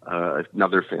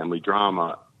another family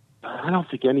drama. I don't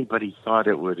think anybody thought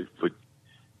it would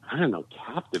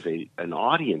captivate an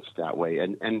audience that way.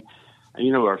 And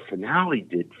our finale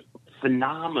did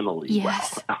phenomenally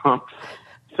well.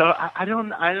 So I don't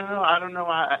know.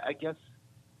 I guess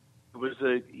it was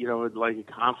like a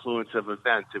confluence of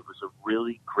events. It was a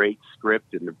really great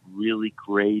script and a really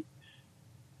great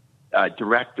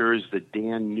directors that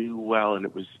Dan knew well, and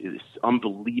it was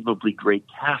unbelievably great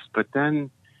cast. But then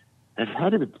it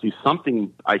had to do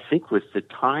something, I think, with the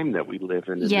time that we live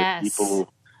in, and that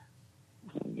people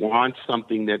want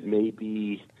something that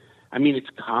maybe, it's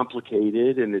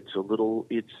complicated and it's a little,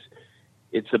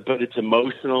 but it's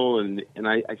emotional, and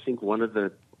I think one of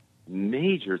the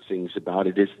major things about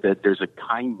it is that there's a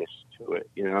kindness to it,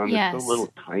 and there's so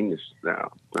little kindness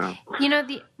now.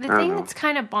 The thing that's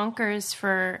kind of bonkers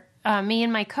for me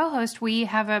and my co-host, we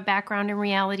have a background in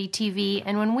reality TV,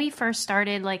 and when we first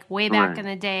started, like way back in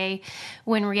the day,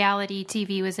 when reality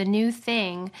TV was a new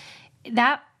thing,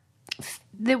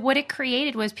 what it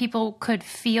created was people could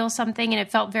feel something, and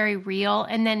it felt very real.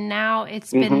 And then now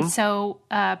it's been so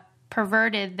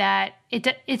perverted that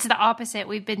it's the opposite.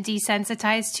 We've been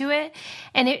desensitized to it.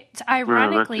 And it's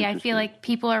ironically, I feel like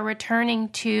people are returning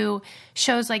to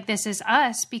shows like This Is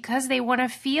Us because they want to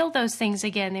feel those things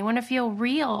again. They want to feel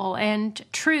real and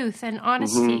truth and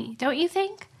honesty. Don't you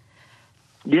think?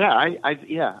 Yeah,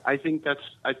 I think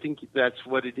that's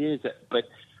what it is. But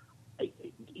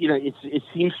it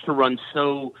seems to run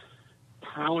so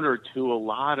counter to a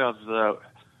lot of the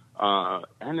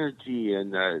energy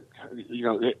and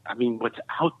what's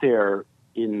out there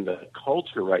in the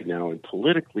culture right now and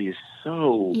politically is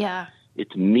so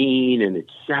it's mean and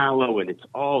it's shallow and it's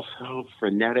all so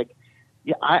frenetic.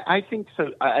 Yeah, I think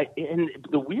so. And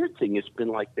the weird thing has been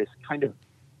like this kind of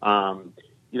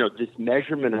this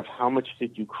measurement of how much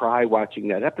did you cry watching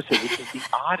that episode, which is the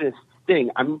oddest thing.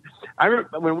 I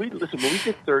remember when we did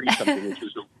 30-something, which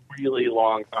was a really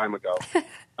long time ago.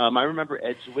 I remember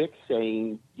Ed Zwick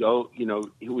saying,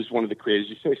 he was one of the creators.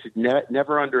 He said,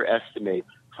 never underestimate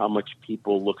how much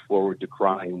people look forward to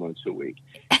crying once a week.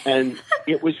 And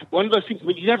it was one of those things,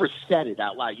 but you never said it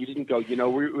out loud. You didn't go, we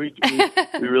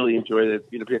really enjoyed it.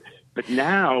 But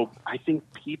now I think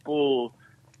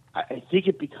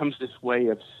it becomes this way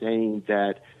of saying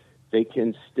that they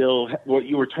can still, what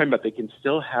you were talking about, they can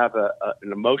still have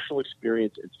an emotional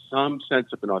experience and some sense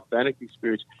of an authentic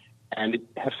experience and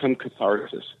have some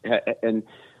catharsis. And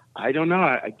I don't know,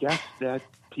 I guess that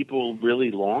people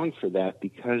really long for that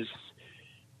because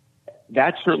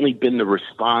that's certainly been the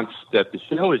response that the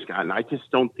show has gotten. I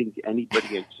just don't think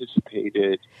anybody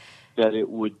anticipated that it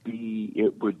would be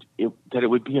a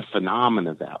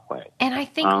phenomenon that way. And I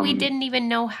think we didn't even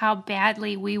know how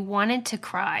badly we wanted to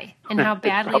cry and how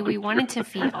badly we wanted to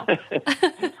feel.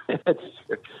 That's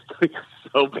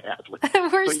so badly.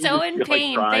 We're so in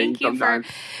pain. Like Thank you for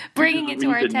bringing it to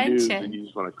our attention. And you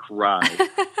just want to cry.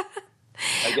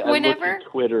 Whenever I look at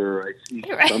Twitter, I see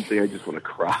something, I just want to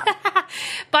cry.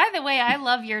 By the way, I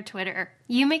love your Twitter.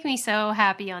 You make me so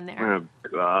happy on there. Oh,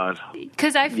 God.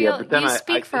 Because I feel you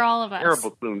speak for all of us.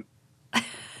 Terrible thing.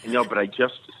 But I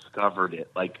just discovered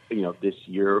it, this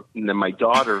year. And then my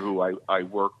daughter, who I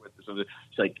work with, she's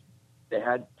like,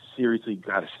 Dad, seriously, you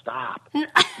got to stop.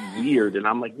 It's weird. And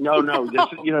I'm like, no. This is, I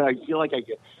feel like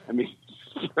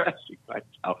stressing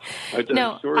myself.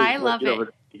 I love it.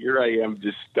 Here I am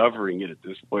discovering it at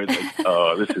this point. Like,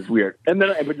 oh, this is weird. But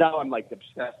now I'm like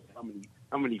obsessed with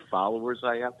how many followers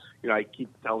I have. I keep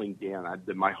telling Dan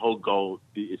that my whole goal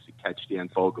is to catch Dan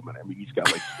Fogelman. He's got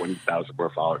like 20,000 more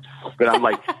followers. But I'm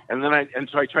like,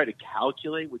 so I try to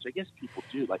calculate, which I guess people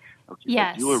do. Like, okay,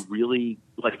 yes. I do a really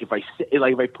if I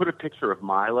put a picture of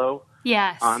Milo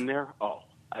on there,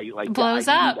 blows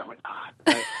up.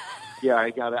 Yeah,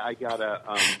 I gotta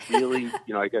really,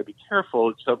 I gotta be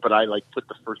careful. So, but I put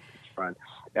the first picture on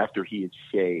after he had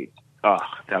shaved. Oh,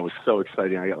 that was so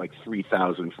exciting! I got like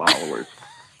 3,000 followers.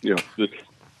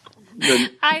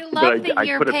 I love that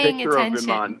you're paying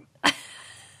attention.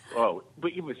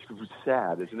 But it was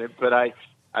sad, isn't it? But I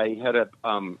had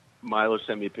Milo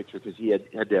sent me a picture because he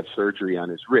had to have surgery on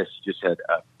his wrist. He just had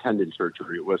tendon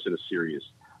surgery. It wasn't a serious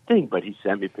thing, but he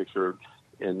sent me a picture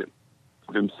and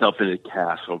himself in a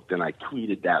cast. So then I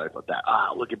tweeted that. I thought that,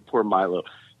 look at poor Milo,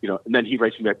 and then he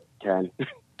writes me back, Ken,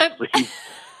 please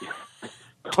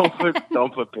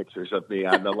don't put pictures of me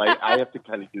on the light. I have to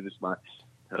kind of do this.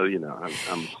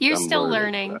 You're still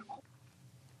learning.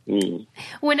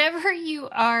 Whenever you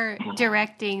are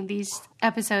directing these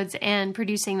episodes and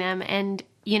producing them, and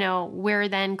we're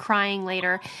then crying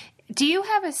later, do you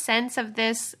have a sense of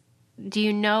this? Do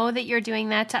you know that you're doing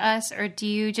that to us, or do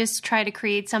you just try to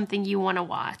create something you want to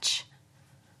watch?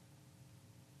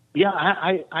 Yeah,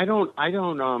 I don't. I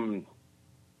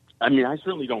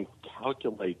certainly don't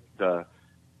calculate the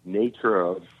nature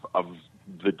of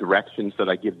the directions that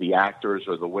I give the actors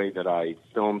or the way that I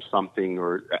film something,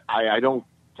 or I don't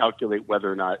calculate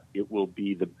whether or not it will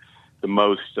be the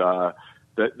most.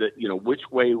 Which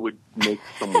way would make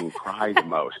someone cry the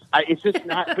most? It's just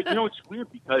not. But it's weird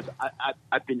because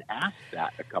I've been asked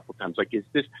that a couple times. Like, is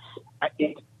this? At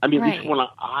least when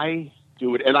I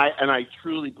do it, and I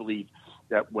truly believe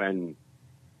that when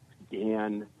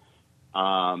Dan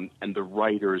and the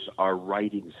writers are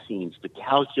writing scenes, the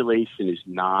calculation is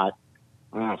not.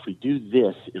 If we do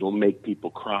this, it'll make people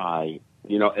cry.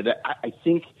 And I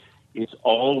think it's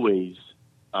always.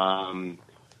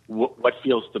 What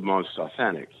feels the most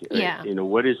authentic? Yeah.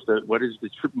 What is the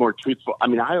more truthful?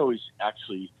 I always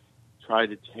actually try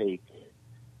to take.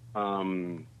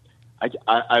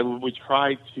 I would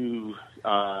try to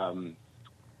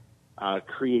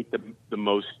create the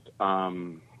most.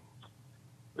 The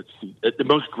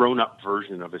most grown up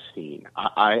version of a scene.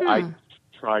 I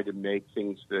try to make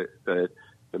things that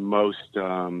the most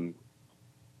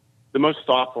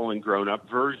thoughtful and grown up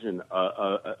version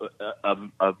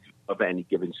of any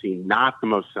given scene, not the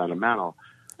most sentimental.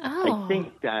 Oh. I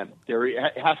think that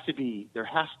there has to be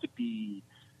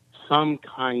some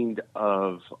kind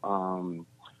of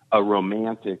a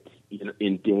romantic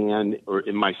in Dan or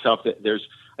in myself. That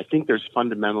I think there's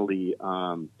fundamentally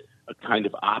a kind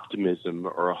of optimism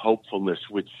or a hopefulness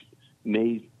which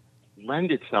may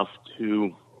lend itself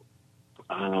to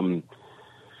I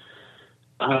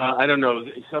don't know,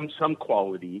 some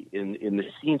quality in the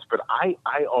scenes, but I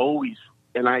always,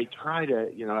 and I try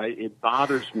to, it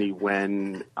bothers me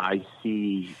when I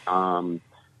see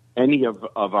any of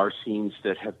our scenes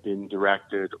that have been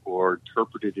directed or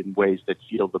interpreted in ways that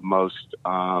feel the most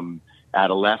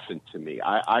adolescent to me.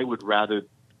 I would rather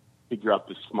figure out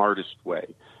the smartest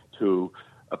way to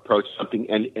approach something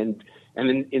and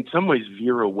in some ways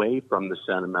veer away from the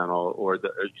sentimental or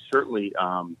certainly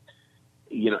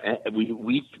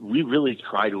we really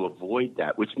try to avoid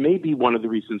that, which may be one of the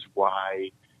reasons why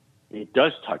it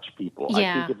does touch people.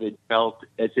 Yeah. I think if it felt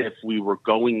as if we were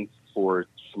going for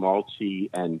schmaltzy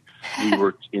and we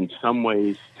were in some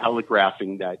ways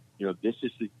telegraphing that, this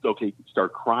is okay,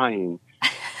 start crying,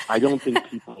 I don't think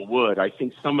people would. I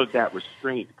think some of that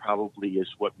restraint probably is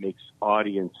what makes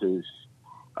audiences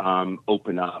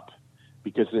open up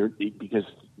because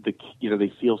they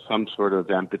feel some sort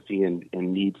of empathy and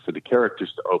need for the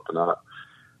characters to open up.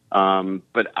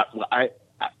 But I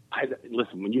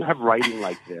listen, when you have writing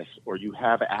like this or you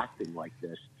have acting like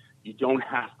this, you don't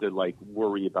have to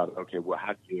worry about, okay, well,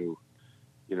 how do you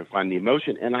find the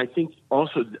emotion? And I think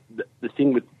also the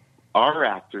thing with our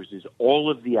actors is all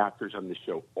of the actors on the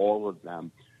show, all of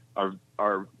them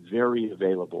are very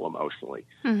available emotionally.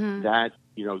 Mm-hmm. That,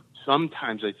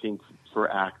 sometimes I think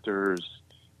for actors,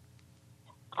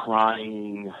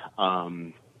 crying,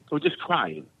 or just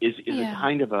crying is a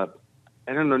kind of I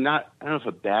don't know if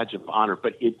a badge of honor,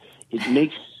 but it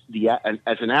makes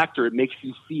as an actor, it makes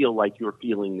you feel like you're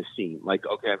feeling the scene. Like,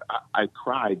 okay, I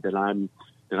cried, then I'm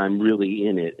really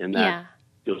in it, and that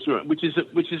feels through it, which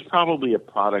is probably a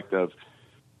product of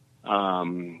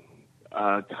kind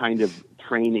of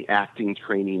acting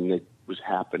training that was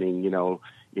happening,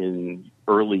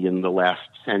 early in the last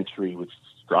century with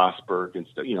Strasberg and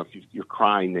stuff. If you're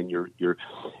crying, then you're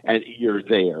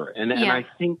there, and I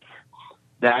think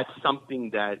that's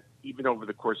something that even over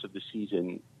the course of the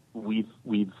season we've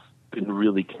been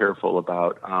really careful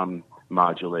about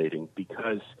modulating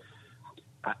because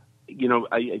I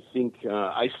think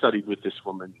I studied with this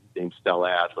woman named Stella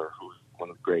Adler, who was one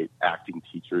of the great acting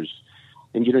teachers,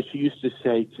 and she used to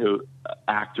say to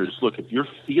actors, look, if you're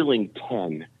feeling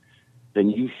 10, then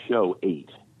you show 8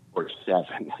 or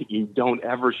 7. You don't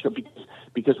ever show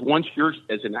because once you're,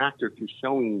 as an actor, if you're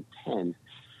showing 10,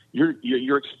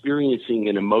 you're experiencing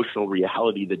an emotional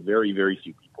reality that very, very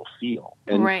few people feel.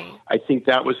 And I think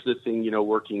that was the thing,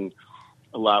 working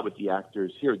a lot with the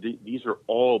actors here. These are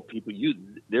all people.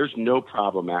 There's no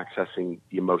problem accessing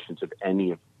the emotions of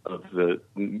any of the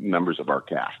members of our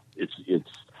cast. It's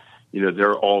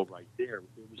they're all right there.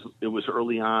 It was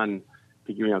early on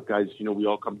figuring out, guys, we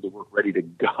all come to work ready to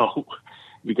go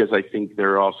because I think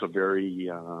they're also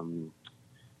very,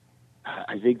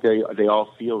 I think they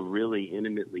all feel really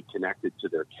intimately connected to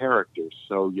their characters.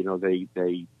 So, they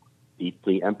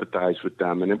deeply empathize with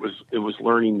them. And it was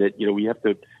learning that,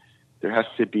 there has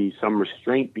to be some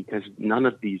restraint because none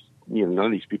of these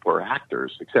people are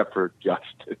actors except for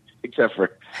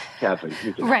Kevin.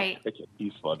 Right.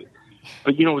 He's funny.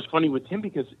 But, it was funny with him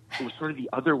because it was sort of the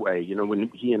other way,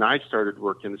 when he and I started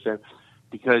working,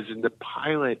 because in the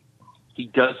pilot, he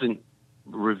doesn't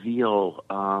reveal,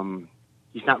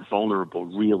 he's not vulnerable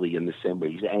really in the same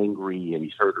way. He's angry and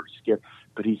he's hurt or scared,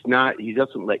 but he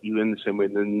doesn't let you in the same way.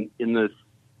 And then in the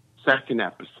second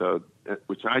episode,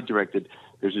 which I directed,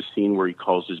 there's a scene where he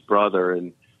calls his brother,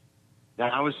 and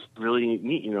that was really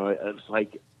neat. It was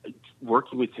like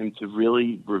working with him to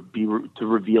really to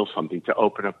reveal something, to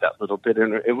open up that little bit.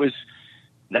 And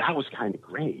that was kind of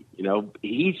great.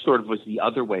 He sort of was the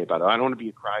other way about it. I don't want to be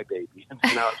a crybaby. And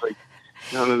I was like,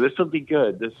 no, this will be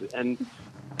good. Don't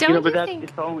you think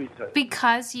it's always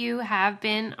because you have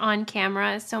been on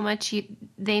camera so much,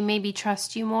 they maybe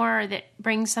trust you more, or that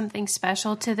brings something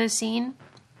special to the scene?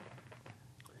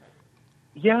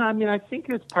 Yeah, I think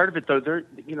it's part of it, though.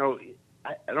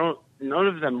 None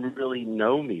of them really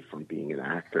know me from being an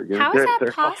actor. How is that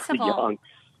they're possible? All young.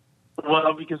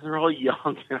 Well, because they're all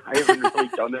young, and I haven't really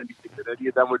done anything that any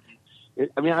of them would be.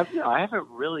 I haven't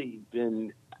really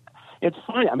been. It's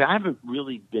funny. I haven't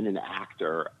really been an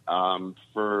actor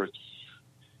for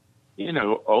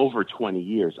over 20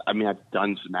 years. I mean, I've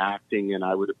done some acting, and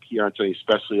I would appear on something,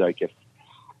 especially like if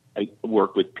I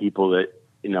work with people that,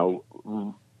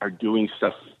 are doing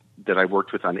stuff that I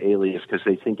worked with on Alias because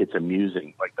they think it's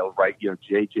amusing. Like they'll write,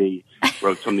 JJ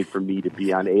wrote something for me to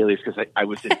be on Alias because I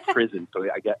was in prison. So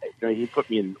he put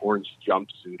me in an orange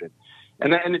jumpsuit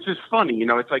and it's just funny,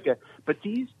 it's like but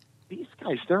these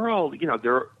guys, they're all,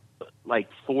 they're like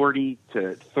 40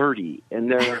 to 30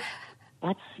 and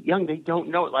that's young. They don't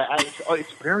know.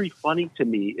 It's very funny to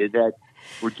me that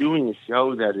we're doing a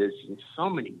show that is in so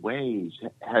many ways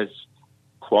has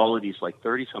qualities like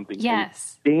 30-something.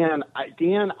 Yes. And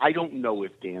Dan, I don't know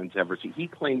if Dan's ever seen. He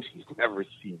claims he's never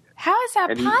seen it. How is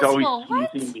that and possible? He's always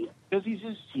teasing me because he's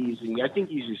just teasing me. I think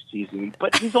he's just teasing me.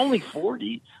 But he's only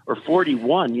 40 or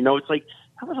 41. It's like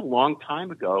that was a long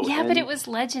time ago. Yeah, but it was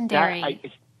legendary.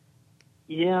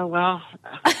 Well,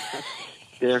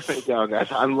 there you go, guys.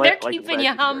 They're keeping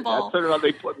you humble. That's sort of how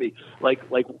they put me, like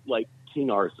King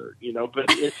Arthur. But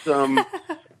it's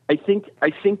I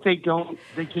think they don't.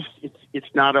 They just it's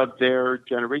not of their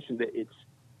generation.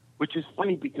 Which is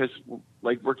funny because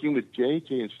like working with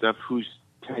JJ and stuff, who's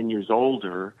 10 years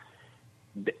older,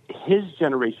 his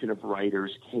generation of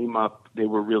writers came up. They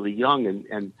were really young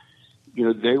and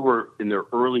they were in their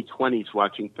early 20s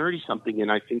watching 30-something, and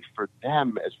I think for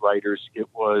them as writers, it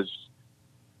was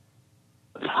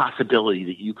a possibility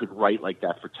that you could write like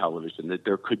that for television, that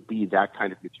there could be that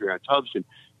kind of material on television.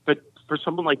 But for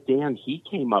someone like Dan, he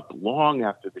came up long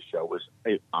after the show was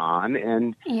on,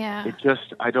 and it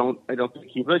just I don't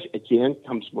think he was. Dan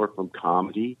comes more from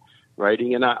comedy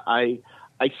writing, and I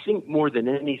think more than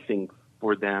anything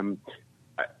for them,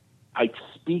 I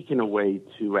speak in a way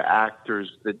to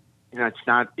actors that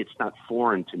it's not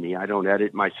foreign to me. I don't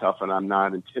edit myself, and I'm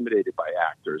not intimidated by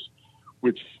actors,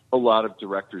 which a lot of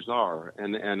directors are,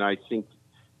 and I think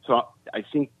so. I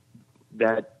think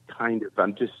that kind of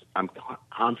I'm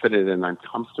confident and I'm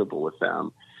comfortable with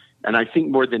them, and I think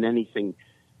more than anything,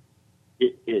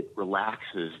 it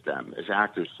relaxes them as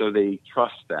actors, so they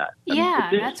trust that.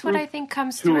 That's what I think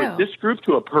comes through. This group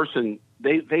to a person,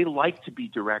 they like to be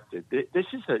directed. This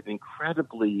is an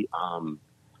incredibly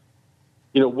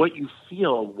what you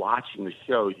feel watching the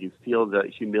show, you feel the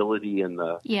humility and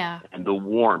the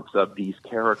warmth of these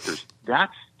characters.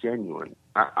 That's genuine.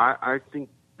 I think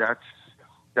that's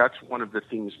one of the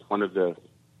things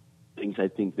I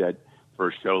think that for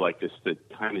a show like this that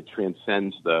kind of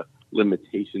transcends the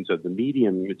limitations of the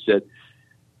medium, it's that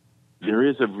there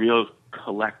is a real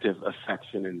collective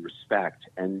affection and respect,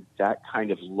 and that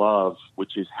kind of love,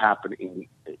 which is happening,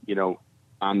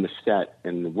 on the set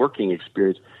and the working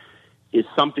experience, is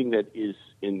something that is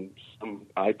in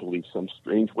I believe, some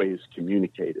strange ways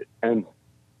communicated. And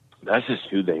that's just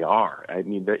who they are. I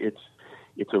mean,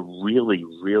 it's a really,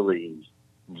 really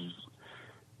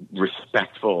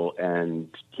respectful and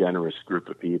generous group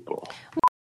of people.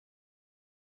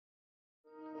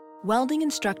 Welding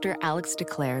instructor Alex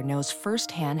DeClaire knows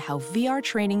firsthand how VR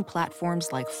training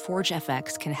platforms like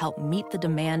ForgeFX can help meet the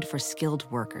demand for skilled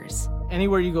workers.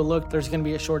 Anywhere you go look, there's going to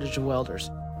be a shortage of welders.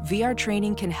 VR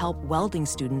training can help welding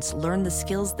students learn the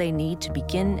skills they need to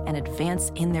begin and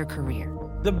advance in their career.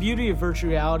 The beauty of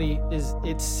virtual reality is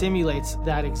it simulates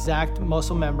that exact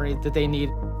muscle memory that they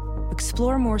need.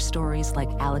 Explore more stories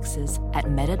like Alex's at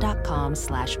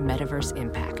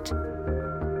meta.com/metaverseimpact.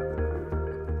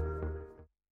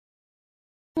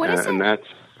 What is it?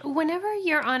 Whenever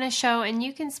you're on a show, and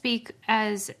you can speak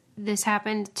as this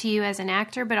happened to you as an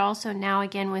actor, but also now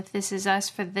again with This Is Us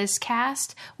for this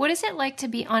cast, what is it like to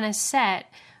be on a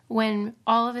set when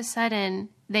all of a sudden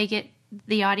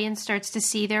the audience starts to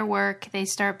see their work, they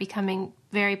start becoming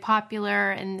very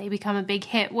popular, and they become a big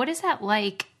hit? What is that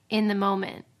like in the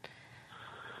moment?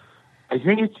 I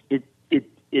think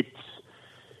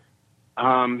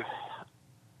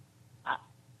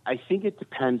I think it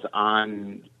depends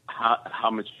on how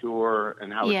mature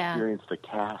and how experienced the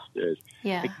cast is.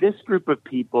 Yeah. Like this group of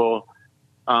people,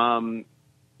 they've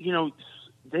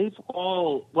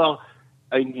all,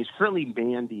 I mean, certainly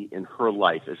Mandy in her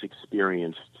life has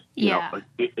experienced, a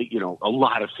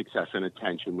lot of success and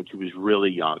attention when she was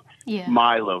really young. Yeah.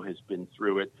 Milo has been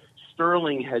through it.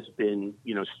 Sterling has been,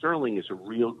 Sterling is a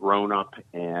real grown up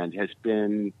and has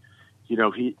been,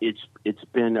 it's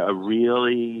been a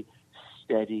really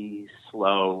steady,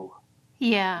 slow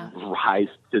rise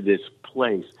to this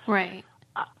place. Right.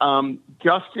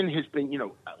 Justin has been,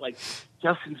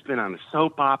 Justin's been on a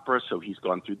soap opera, so he's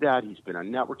gone through that. He's been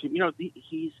on network.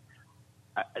 He's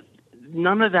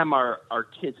none of them are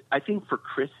kids. I think for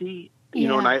Chrissy,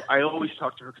 and I always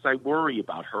talk to her because I worry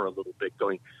about her a little bit,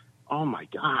 going, oh my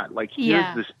God,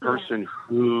 here's this person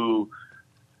who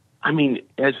I mean,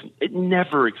 as it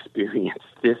never experienced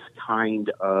this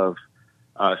kind of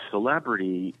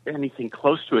celebrity, anything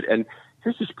close to it. And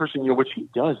here's this person, what she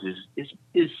does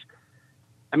is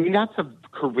I mean, that's a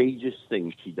courageous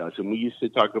thing she does. And we used to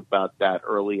talk about that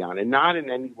early on, and not in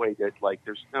any way that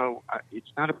there's no,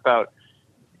 it's not about,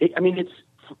 I mean, it's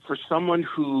for someone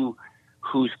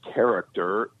whose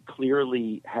character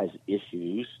clearly has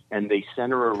issues and they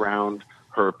center around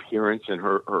her appearance and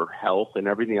her health and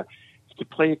everything else, to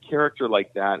play a character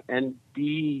like that and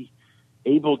be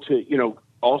able to,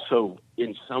 also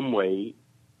in some way,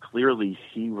 clearly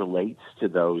she relates to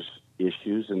those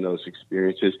issues and those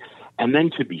experiences, and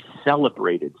then to be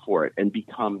celebrated for it and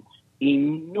become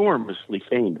enormously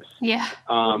famous. Yeah.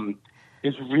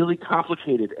 Is really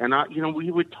complicated. And,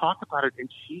 we would talk about it, and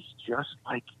she's just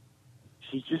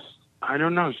I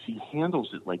don't know, she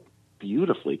handles it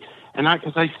beautifully. And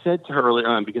because I said to her early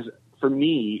on, because for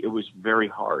me, it was very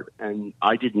hard, and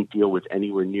I didn't deal with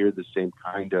anywhere near the same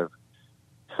kind of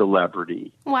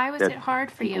celebrity. Why was it hard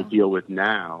for you? People deal with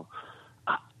now.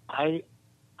 I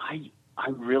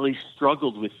really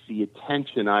struggled with the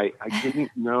attention. I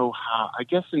didn't know how. I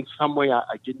guess in some way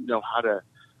I didn't know how to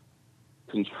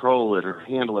control it or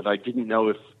handle it. I didn't know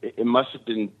if it must have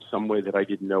been some way that I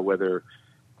didn't know whether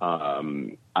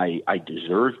I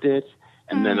deserved it.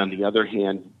 And then on the other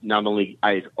hand, not only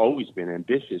I had always been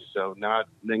ambitious, so not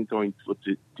then going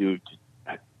to do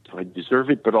I deserve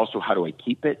it, but also how do I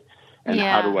keep it, and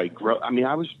how do I grow? I mean,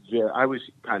 I was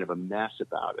kind of a mess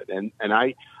about it, and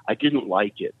I didn't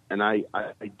like it, and I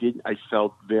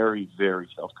felt very, very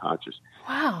self-conscious.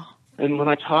 Wow. And when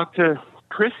I talked to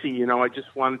Chrissy, I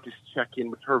just wanted to check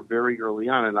in with her very early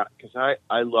on, and because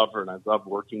I love her and I love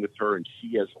working with her, and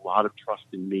she has a lot of trust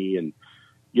in me, and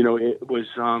it was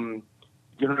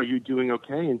you're doing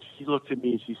okay, and she looked at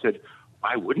me and she said,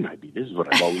 "Why wouldn't I be? This is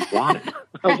what I've always wanted."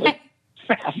 I was like,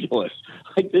 fabulous!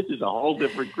 This is a whole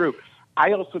different group.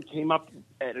 I also came up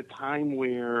at a time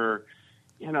where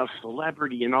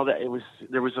celebrity and all that.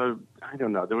 There was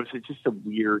just a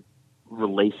weird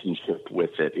relationship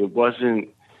with it. It wasn't.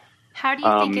 How do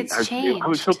you think it's changed? I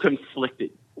was so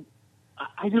conflicted.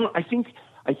 I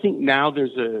think now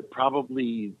there's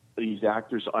probably these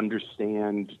actors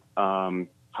understand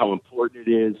how important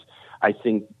it is. I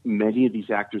think many of these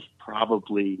actors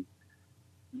probably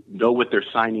know what they're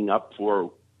signing up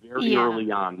for very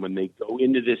early on. When they go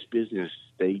into this business,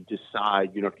 they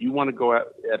decide, if you want to go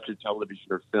out after television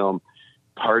or film,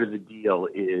 part of the deal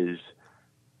is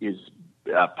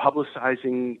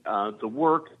publicizing the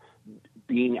work,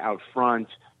 being out front,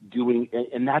 doing,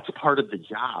 and that's part of the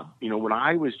job. When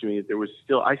I was doing it,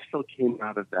 I still came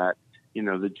out of that.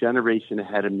 The generation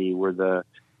ahead of me were the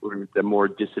more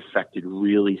disaffected,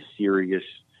 really serious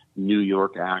New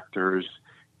York actors.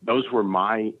 Those were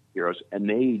my heroes, and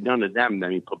none of them. I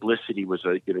mean, publicity was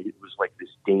it was like this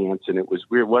dance, and it was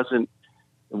weird.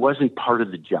 It wasn't part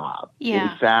of the job.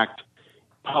 Yeah. In fact,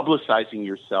 publicizing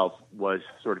yourself was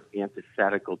sort of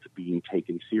antithetical to being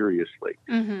taken seriously.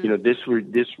 Mm-hmm.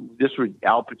 This were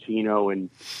Al Pacino and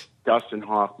Dustin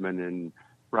Hoffman and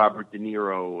Robert De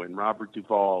Niro and Robert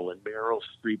Duvall and Meryl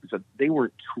Streep. So they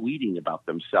weren't tweeting about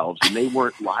themselves, and they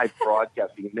weren't live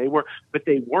broadcasting, but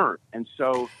they weren't. And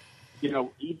so,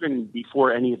 even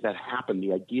before any of that happened,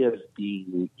 the idea of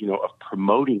being, of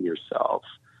promoting yourself,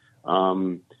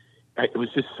 it was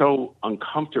just so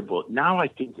uncomfortable. Now I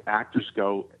think actors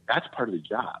go, that's part of the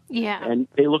job. Yeah. And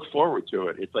they look forward to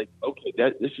it. It's like, okay,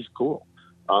 this is cool.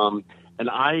 And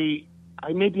I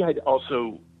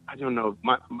don't know,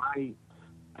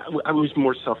 I was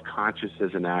more self-conscious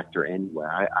as an actor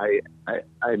anyway.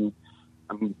 I'm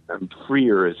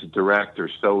freer as a director,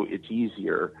 so it's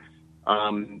easier.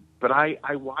 But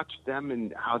I watch them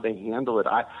and how they handle it.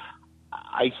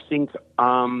 I think,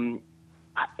 and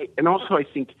also I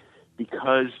think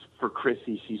because for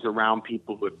Chrissy, she's around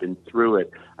people who have been through it.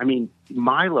 I mean,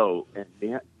 Milo and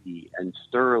Nancy and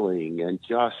Sterling and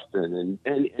Justin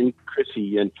and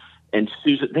Chrissy and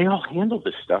Susan, they all handle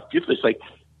this stuff beautifully. It's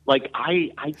like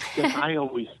I guess I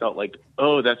always felt like,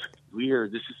 oh, that's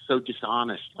weird. This is so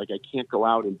dishonest. Like I can't go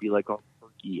out and be like all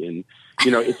quirky and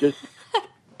it just.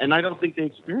 And I don't think they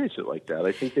experience it like that.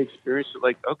 I think they experience it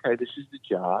like, okay, this is the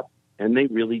job, and they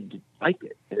really did like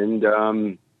it. And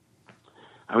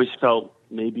I always felt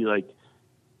maybe like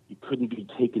you couldn't be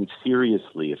taken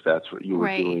seriously if that's what you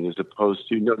were doing, as opposed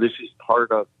to, no, this is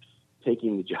part of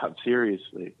taking the job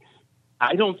seriously.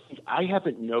 I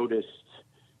haven't noticed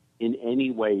in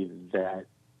any way that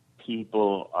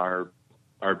people are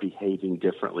behaving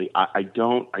differently. I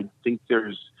think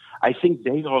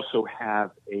they also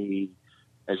have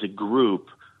as a group,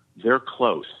 they're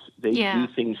close. They do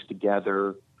things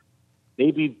together.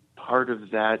 Maybe part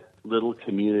of that little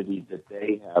community that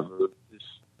they have, or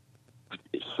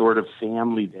this sort of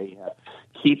family they have,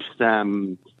 keeps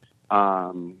them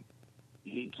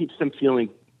feeling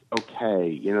okay.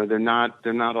 You know, they're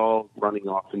not all running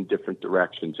off in different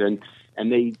directions, and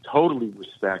they totally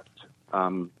respect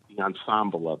the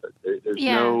ensemble of it.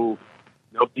 There's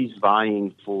nobody's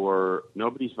vying for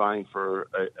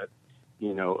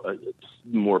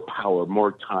more power,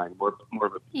 more time, more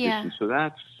of a position. Yeah.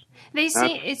 So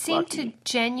it seemed to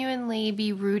genuinely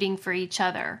be rooting for each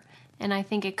other, and I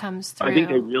think it comes through. I think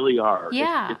they really are.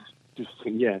 Yeah. It's just,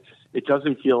 it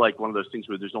doesn't feel like one of those things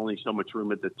where there's only so much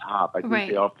room at the top. I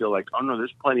think they all feel like, oh no,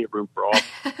 there's plenty of room for all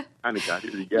kind of got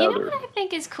here together. You know what I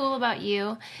think is cool about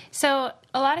you? So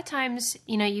a lot of times,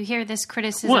 you hear this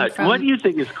criticism from... What do you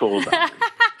think is cool about it?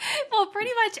 Well,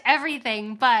 pretty much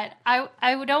everything, but I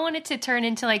don't want it to turn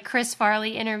into like Chris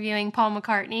Farley interviewing Paul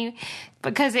McCartney,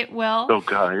 because it will. Oh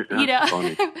God, that's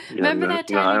funny. Remember that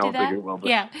time you did that? Think it will, but...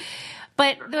 Yeah.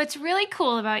 But what's really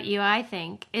cool about you, I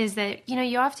think, is that,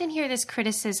 you often hear this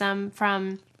criticism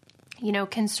from,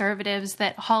 conservatives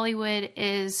that Hollywood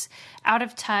is out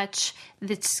of touch,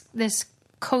 this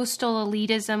coastal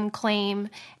elitism claim.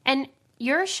 And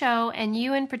your show, and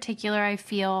you in particular, I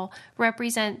feel,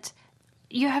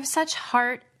 you have such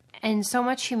heart and so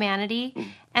much humanity.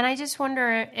 And I just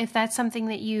wonder if that's something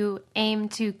that you aim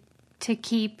to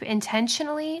keep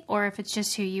intentionally, or if it's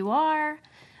just who you are.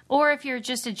 Or if you're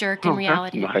just a jerk in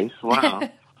reality. That's nice. Wow.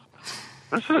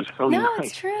 That sounds so nice. No,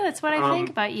 it's true. That's what I think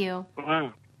about you.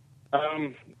 Wow.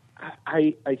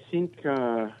 I think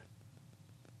I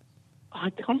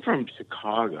come from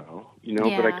Chicago,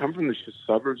 but I come from the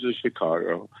suburbs of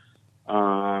Chicago.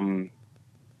 I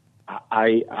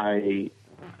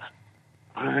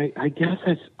guess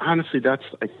that's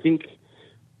I think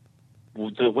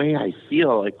the way I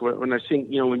feel. Like when I sing,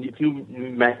 if you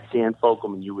met Dan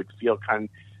Fogelman, you would feel kind of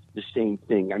the same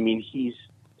thing. I mean, he's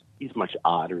much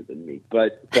odder than me,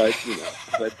 but he's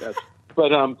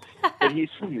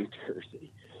from New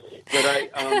Jersey. But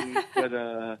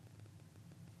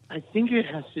I think it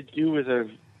has to do with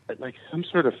some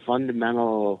sort of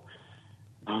fundamental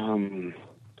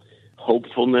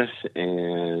hopefulness,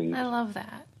 and I love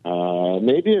that.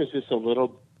 Maybe it's just a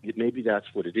little. Maybe that's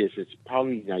what it is. It's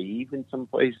probably naive in some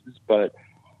places, but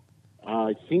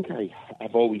I think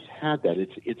I've always had that.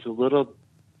 It's a little.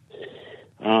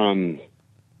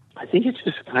 I think it's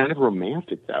just kind of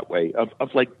romantic that way of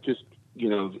like just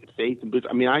faith and belief.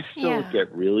 I mean, I still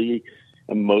get really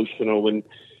emotional when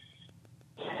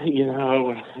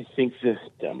I think the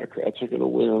Democrats are going to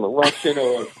win an election,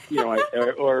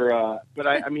 but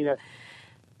I mean, I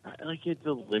like at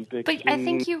the Olympics. But I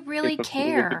think you really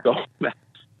care.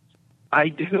 I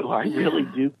do. I really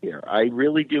do care. I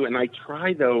really do. And I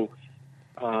try, though,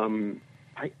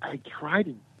 I try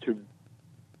to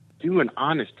do an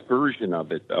honest version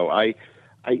of it, though. I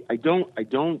don't,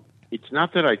 it's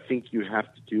not that I think you have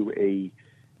to do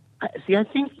I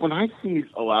think when I see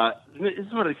a lot, this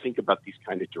is what I think about these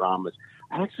kind of dramas.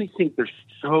 I actually think they're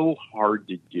so hard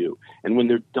to do. And when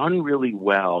they're done really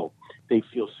well, they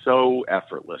feel so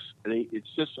effortless. It's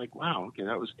just like, wow, okay,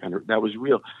 that was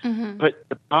real. Mm-hmm. But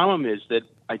the problem is that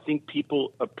I think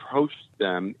people approach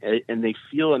them and they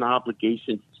feel an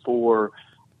obligation for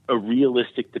a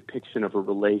realistic depiction of a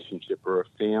relationship or a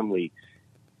family,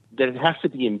 that it has to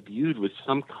be imbued with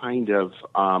some kind of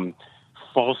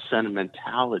false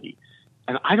sentimentality.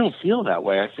 And I don't feel that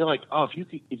way. I feel like,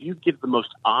 if you give the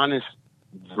most honest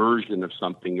version of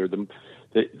something, or the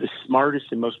smartest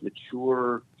and most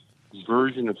mature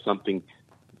version of something,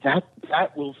 that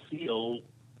will feel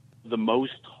the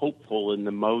most hopeful and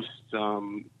the most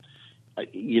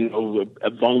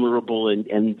vulnerable,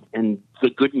 and the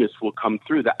goodness will come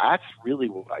through. That's really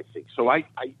what I think. So I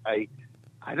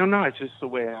don't know. It's just the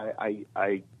way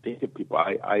I think of people.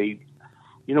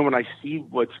 When I see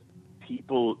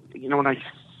when I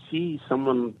see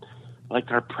someone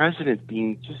like our president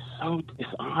being just so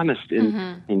dishonest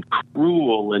and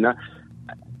cruel, and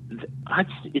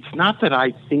it's not that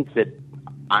I think that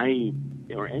I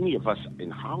or any of us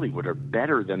in Hollywood are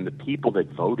better than the people that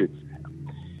voted for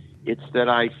him. It's that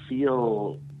I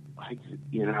feel like,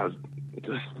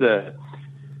 just the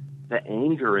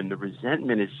anger and the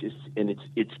resentment is just, and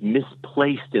it's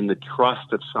misplaced in the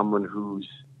trust of someone who's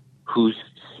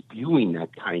spewing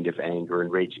that kind of anger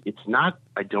and rage. It's not,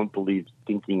 I don't believe,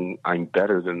 thinking I'm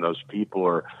better than those people,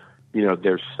 or,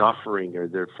 their suffering or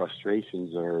their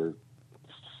frustrations are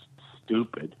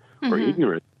stupid or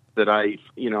ignorant. That I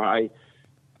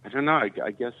don't know. I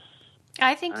guess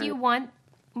I think you want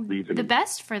the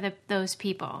best for those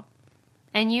people.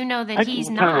 And you know that I he's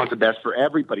kind of not. want the best for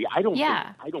everybody. I don't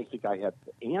think I have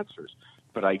the answers,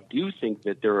 but I do think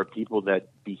that there are people that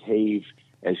behave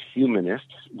as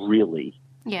humanists, really.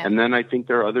 Yeah. And then I think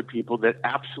there are other people that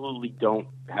absolutely don't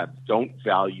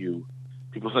value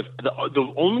people's lives.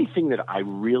 The only thing that I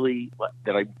really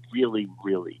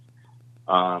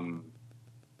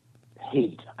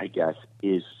hate, I guess,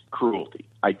 is cruelty.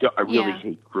 I really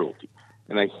hate cruelty,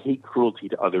 and I hate cruelty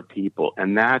to other people,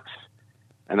 and I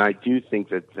do think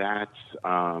that's.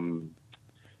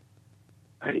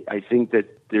 I think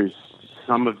that there's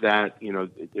some of that. You know,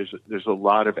 there's a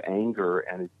lot of anger,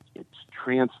 and it's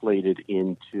translated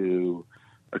into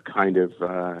a kind of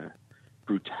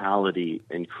brutality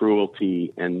and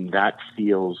cruelty, and that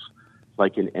feels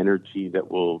like an energy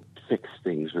that will fix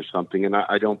things or something. And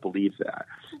I don't believe that.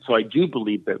 So I do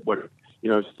believe that I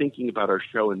was thinking about our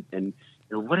show and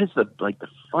what is the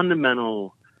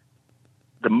fundamental,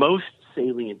 the most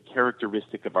salient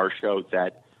characteristic of our show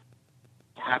that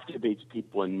captivates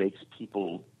people and makes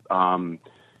people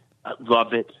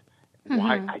love it.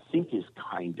 Why I think is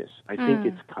kindness. I think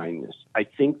it's kindness. I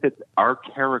think that our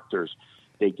characters,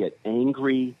 they get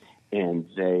angry and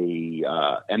they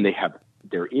have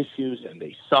their issues and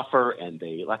they suffer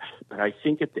but I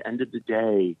think at the end of the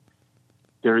day,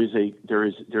 there's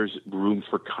room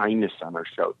for kindness on our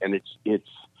show, and it's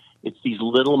these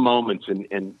little moments,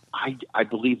 and I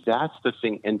believe that's the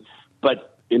thing.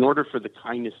 But in order for the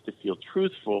kindness to feel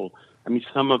truthful, I mean,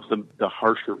 some of the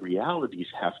harsher realities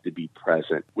have to be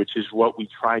present, which is what we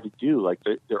try to do. Like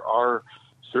there are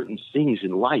certain things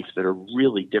in life that are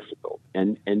really difficult,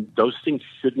 and those things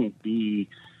shouldn't be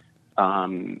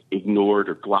ignored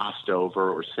or glossed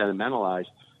over or sentimentalized.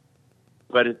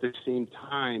 But at the same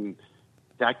time,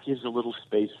 that gives a little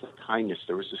space for kindness.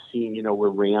 There was a scene, where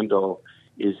Randall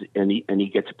he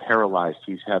gets paralyzed.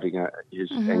 He's having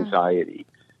his anxiety.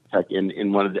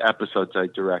 In one of the episodes I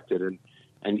directed,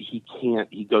 and he can't.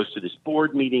 He goes to this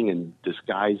board meeting, and this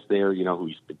guy's there, who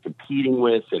he's been competing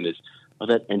with, and he's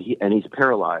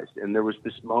paralyzed. And there was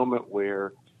this moment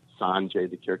where Sanjay,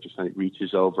 the character Sanjay,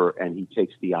 reaches over and he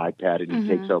takes the iPad and he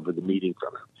takes over the meeting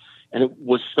from him. And it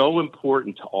was so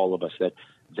important to all of us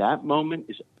that moment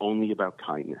is only about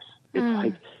kindness. It's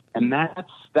like, and that's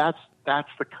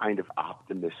the kind of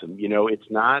optimism. It's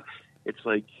not. It's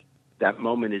like that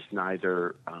moment is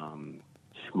neither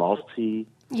schmaltzy,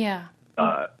 nor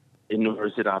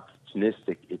is it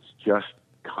opportunistic. It's just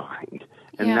kind,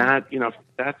 and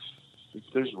that's.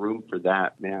 There's room for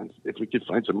that, man. If we could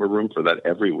find some more room for that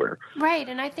everywhere. Right,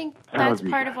 and I think that's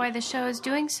part of why the show is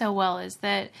doing so well is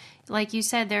that, like you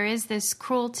said, there is this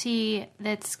cruelty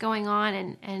that's going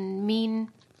on and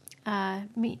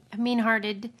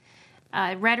mean-hearted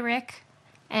rhetoric.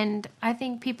 And I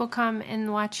think people come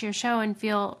and watch your show and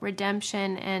feel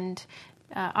redemption and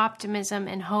optimism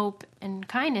and hope and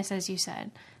kindness, as you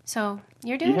said. So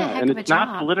you're doing a heck of a job. And it's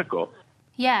not political.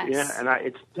 Yes. Yeah, and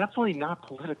it's definitely not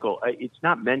political. It's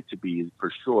not meant to be,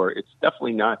 for sure. It's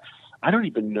definitely not. I don't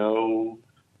even know.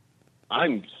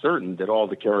 I'm certain that all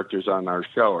the characters on our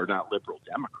show are not liberal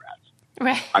Democrats.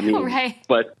 Right. I mean, right.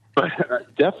 But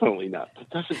definitely not. It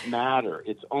doesn't matter.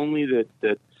 It's only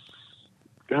that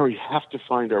we have to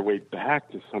find our way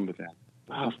back to some of that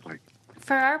stuff.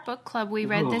 For our book club, we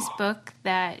read this book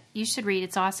that you should read.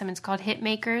 It's awesome. It's called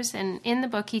Hitmakers. And in the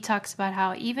book, he talks about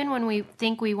how even when we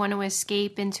think we want to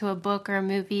escape into a book or a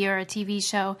movie or a TV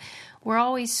show, we're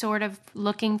always sort of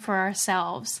looking for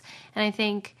ourselves. And I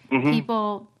think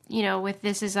people, with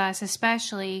This Is Us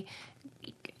especially,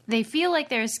 they feel like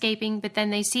they're escaping, but then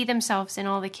they see themselves in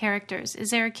all the characters. Is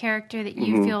there a character that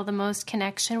you feel the most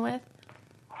connection with?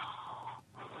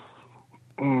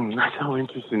 That's so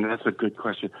interesting. That's a good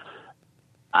question.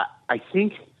 I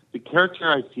think the character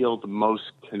I feel the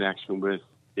most connection with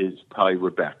is probably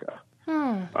Rebecca.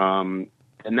 And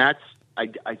that's,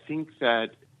 I think that,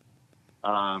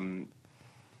 and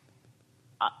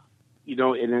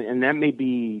that may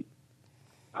be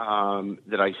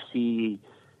that I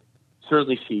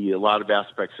certainly see a lot of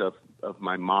aspects of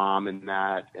my mom in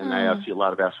that, and I see a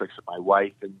lot of aspects of my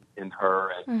wife in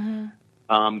her. And,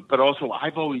 but also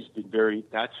I've always been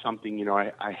that's something,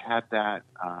 I had that,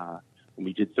 when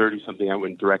we did 30-something, I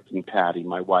went directing Patty,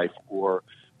 my wife, or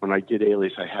when I did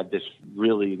Alias, I had this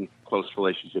really close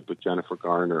relationship with Jennifer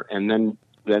Garner. And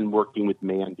then working with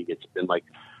Mandy, it's been like,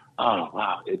 oh,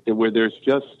 wow, where there's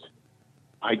and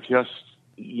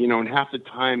half the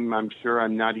time, I'm sure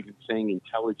I'm not even saying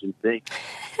intelligent things.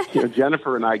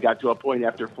 Jennifer and I got to a point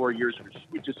after 4 years where she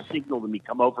would just signal to me,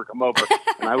 come over.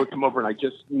 And I would come over, and I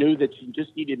just knew that she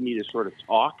just needed me to sort of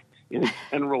talk in a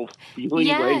general feeling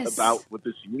way about what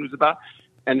the scene was about.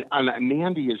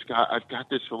 Mandy I've got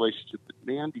this relationship with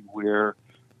Mandy where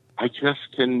I just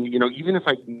can, even if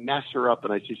I mess her up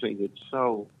and I say something that's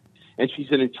so, and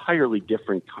she's an entirely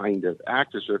different kind of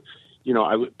actress. Or,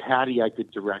 Patty I could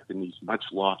direct in these much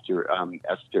loftier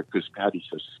Esther, because Patty's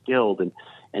so skilled,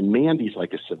 and Mandy's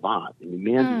like a savant. I mean,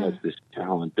 Mandy has this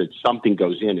talent that something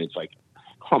goes in, it's like,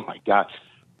 oh my God.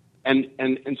 And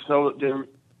so there,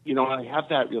 I have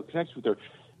that real connection with her.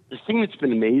 The thing that's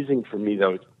been amazing for me,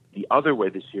 though, the other way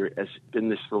this year has been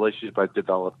this relationship I've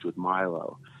developed with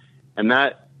Milo. And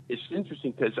that is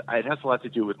interesting because it has a lot to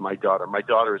do with my daughter. My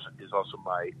daughter is also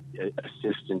my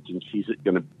assistant, and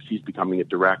she's becoming a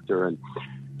director. And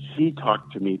she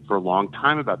talked to me for a long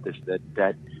time about this,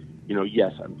 that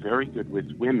yes, I'm very good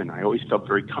with women. I always felt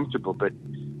very comfortable, but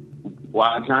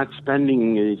while I'm not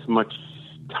spending as much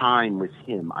time with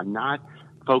him, I'm not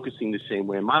focusing the same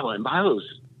way on Milo. And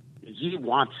he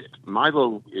wants it.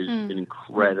 Milo is an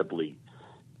incredibly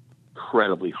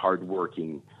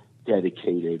hardworking,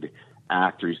 dedicated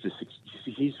actor.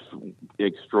 He's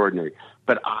extraordinary.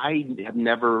 But I have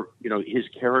never, his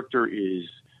character is,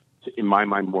 in my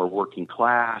mind, more working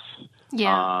class.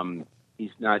 Yeah.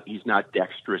 He's not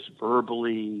dexterous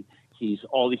verbally. He's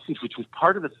all these things, which was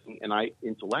part of the thing. And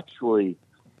intellectually,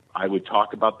 I would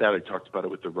talk about that. I talked about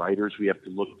it with the writers. We have to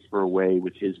look for a way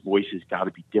with his voice has got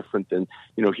to be different than,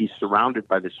 he's surrounded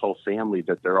by this whole family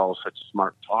that they're all such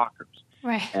smart talkers.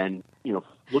 Right. And,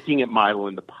 looking at Milo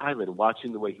in the pilot and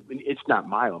watching the way, it's not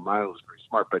Milo. Milo's very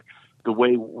smart, but the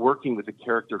way working with a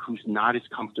character who's not as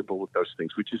comfortable with those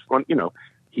things, which is one,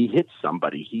 he hits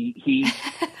somebody. He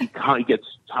kind of gets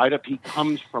tied up. He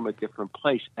comes from a different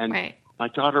place. And right. My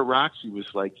daughter Roxy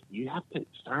was like, you have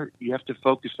to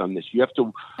focus on this. You have to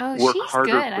work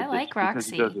harder. Good. I like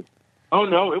Roxy. Oh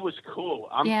no, it was cool.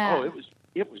 Yeah.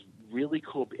 It was really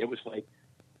cool. It was like,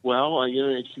 well,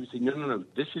 and she was saying, no,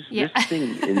 this is this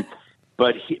thing.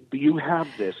 But you have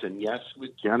this, and yes,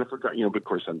 with Jennifer, but of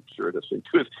course I'm sure it has to do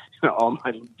with all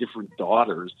my different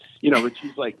daughters, but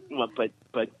she's like, well, but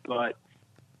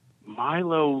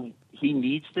Milo, he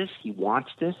needs this, he wants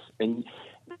this, and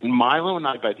Milo and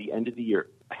I, by the end of the year,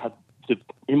 had the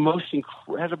most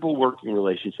incredible working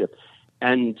relationship,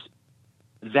 and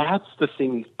that's the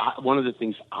thing. One of the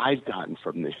things I've gotten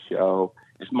from this show,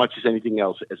 as much as anything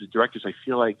else, as a director, is I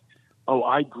feel like,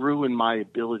 I grew in my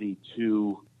ability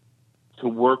to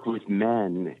work with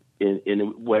men in a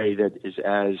way that is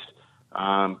as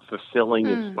fulfilling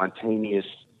and spontaneous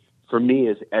for me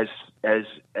as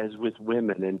with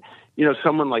women. And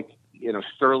someone like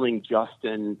Sterling,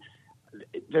 Justin,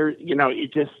 they're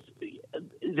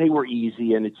they were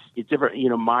easy, and it's different.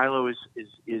 Milo is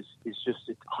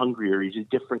just hungrier. He's a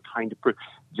different kind of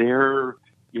they're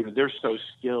so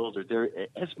skilled, or they're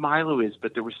as Milo is,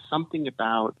 but there was something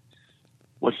about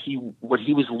what he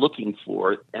was looking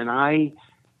for, and I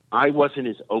wasn't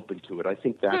as open to it. I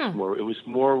think that's more. It was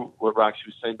more what Roxy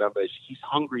was saying about. But he's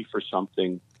hungry for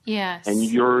something. Yes. And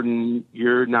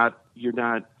you're not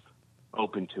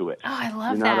open to it. Oh, I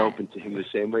love You're that. not open to him the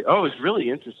same way. Oh, it's really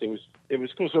interesting. It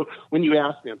was cool. So when you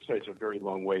asked me, I'm sorry, it's a very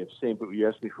long way of saying, but when you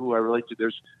asked me who I relate to,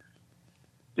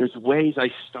 there's ways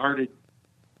I started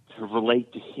to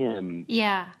relate to him.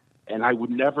 Yeah. And I would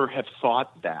never have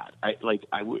thought that.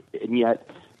 And yet,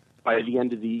 by the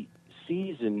end of the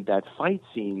season, that fight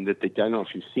scene that I don't know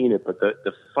if you've seen it, but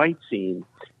the fight scene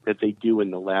that they do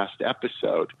in the last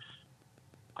episode,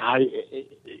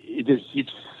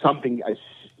 it's something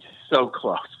so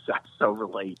close. I so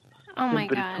relate. Oh my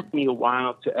God! God! It took me a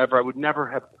while to ever. I would never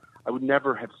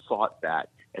have thought that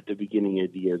at the beginning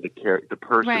of the year. The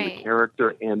person, right. The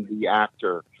character, and the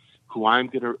actor who I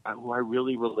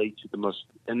really relate to the most,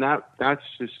 and that's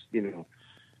just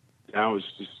that was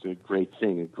just a great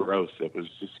thing, a growth that was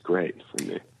just great for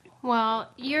me. Well,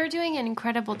 you're doing an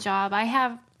incredible job. I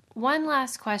have one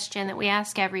last question that we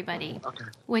ask everybody,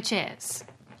 which is,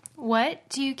 what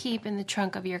do you keep in the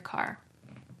trunk of your car?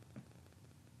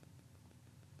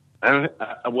 I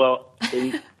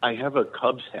have a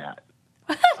Cubs hat.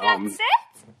 That's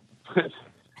it?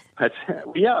 That's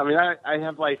yeah. I mean, I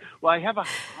have I have a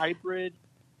hybrid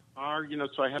car,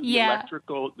 so I have the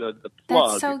electrical, the plug.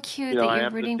 That's so cute that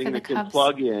you're rooting for the Cubs.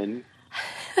 Plug in.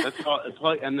 That's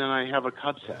all. And then I have a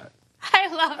Cubs hat. I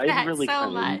love that really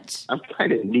so much. I'm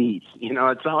kind of neat,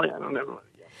 it's all I don't know.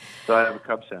 So I have a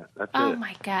Cubs hat. That's it. Oh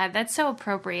my God, that's so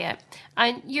appropriate.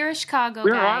 You're a Chicago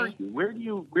Where guy. are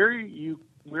you? Where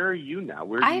are you now?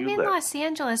 Where do I'm you in live? Los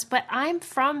Angeles, but I'm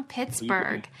from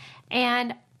Pittsburgh,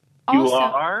 and you also,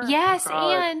 are? Yes,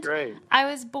 oh, and great. I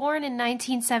was born in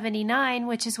 1979,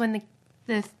 which is when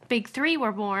the big three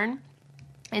were born.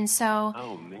 And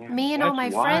so me and all my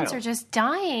friends are just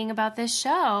dying about this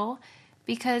show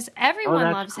because everyone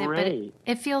that's loves it, but great.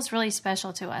 it feels really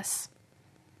special to us.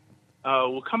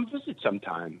 Well, come visit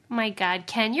sometime. My God,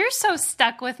 Ken, you're so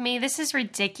stuck with me. This is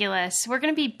ridiculous. We're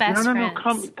going to be best friends.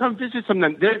 No. Come visit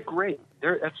sometime. They're great.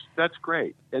 That's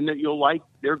great, and that you'll like.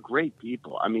 They're great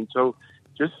people. I mean, so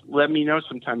just let me know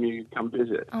sometime you can come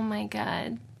visit. Oh my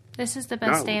God, this is the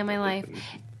best day of my life.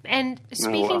 And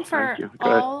speaking for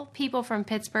all people from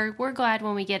Pittsburgh, we're glad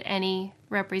when we get any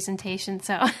representation.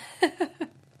 So,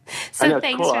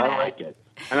 thanks cool. for that. I like it.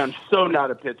 And I'm so not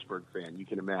a Pittsburgh fan. You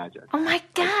can imagine. Oh my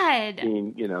God!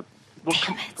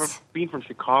 Being from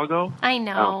Chicago, I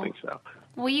know. I don't think so.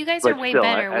 Well, you guys But are way still,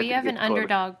 better. I We think have an it's close.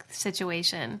 underdog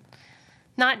situation.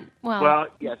 Not well. Well,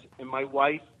 yes. And my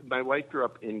wife grew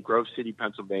up in Grove City,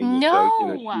 Pennsylvania. No.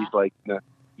 So, she's like,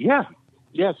 yeah.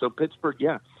 So Pittsburgh,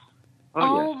 yeah.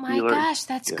 Oh yeah, my Steelers, gosh,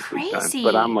 that's crazy.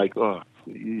 But I'm like,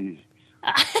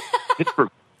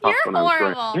 Pittsburgh. You're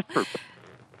horrible. Pittsburgh.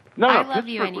 I love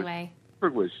you anyway.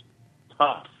 Pittsburgh was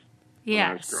tough. Yes.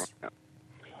 When I was growing up.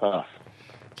 Tough.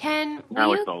 Ken,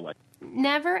 Now it's all like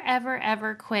never, ever,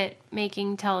 ever quit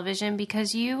making television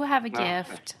because you have a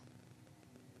gift.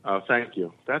 Oh, thank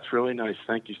you. That's really nice.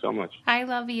 Thank you so much. I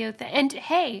love you. And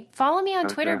hey, follow me on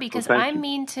Twitter because I'm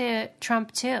mean to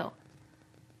Trump too.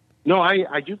 No,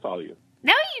 I do follow you.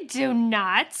 No, you do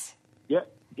not. Yeah,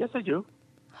 yes, I do.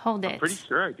 Hold it. I'm pretty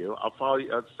sure I do. I'll follow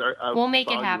you. We'll make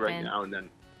it follow happen you right now, and then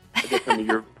I get some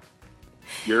of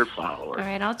your followers. All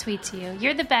right, I'll tweet to you.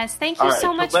 You're the best. Thank you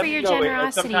so much for your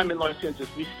generosity. Sometime in Los Angeles,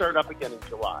 we start up again in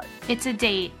July. It's a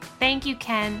date. Thank you,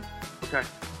 Ken. Okay.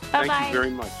 Bye-bye. Thank you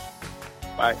very much.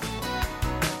 Bye.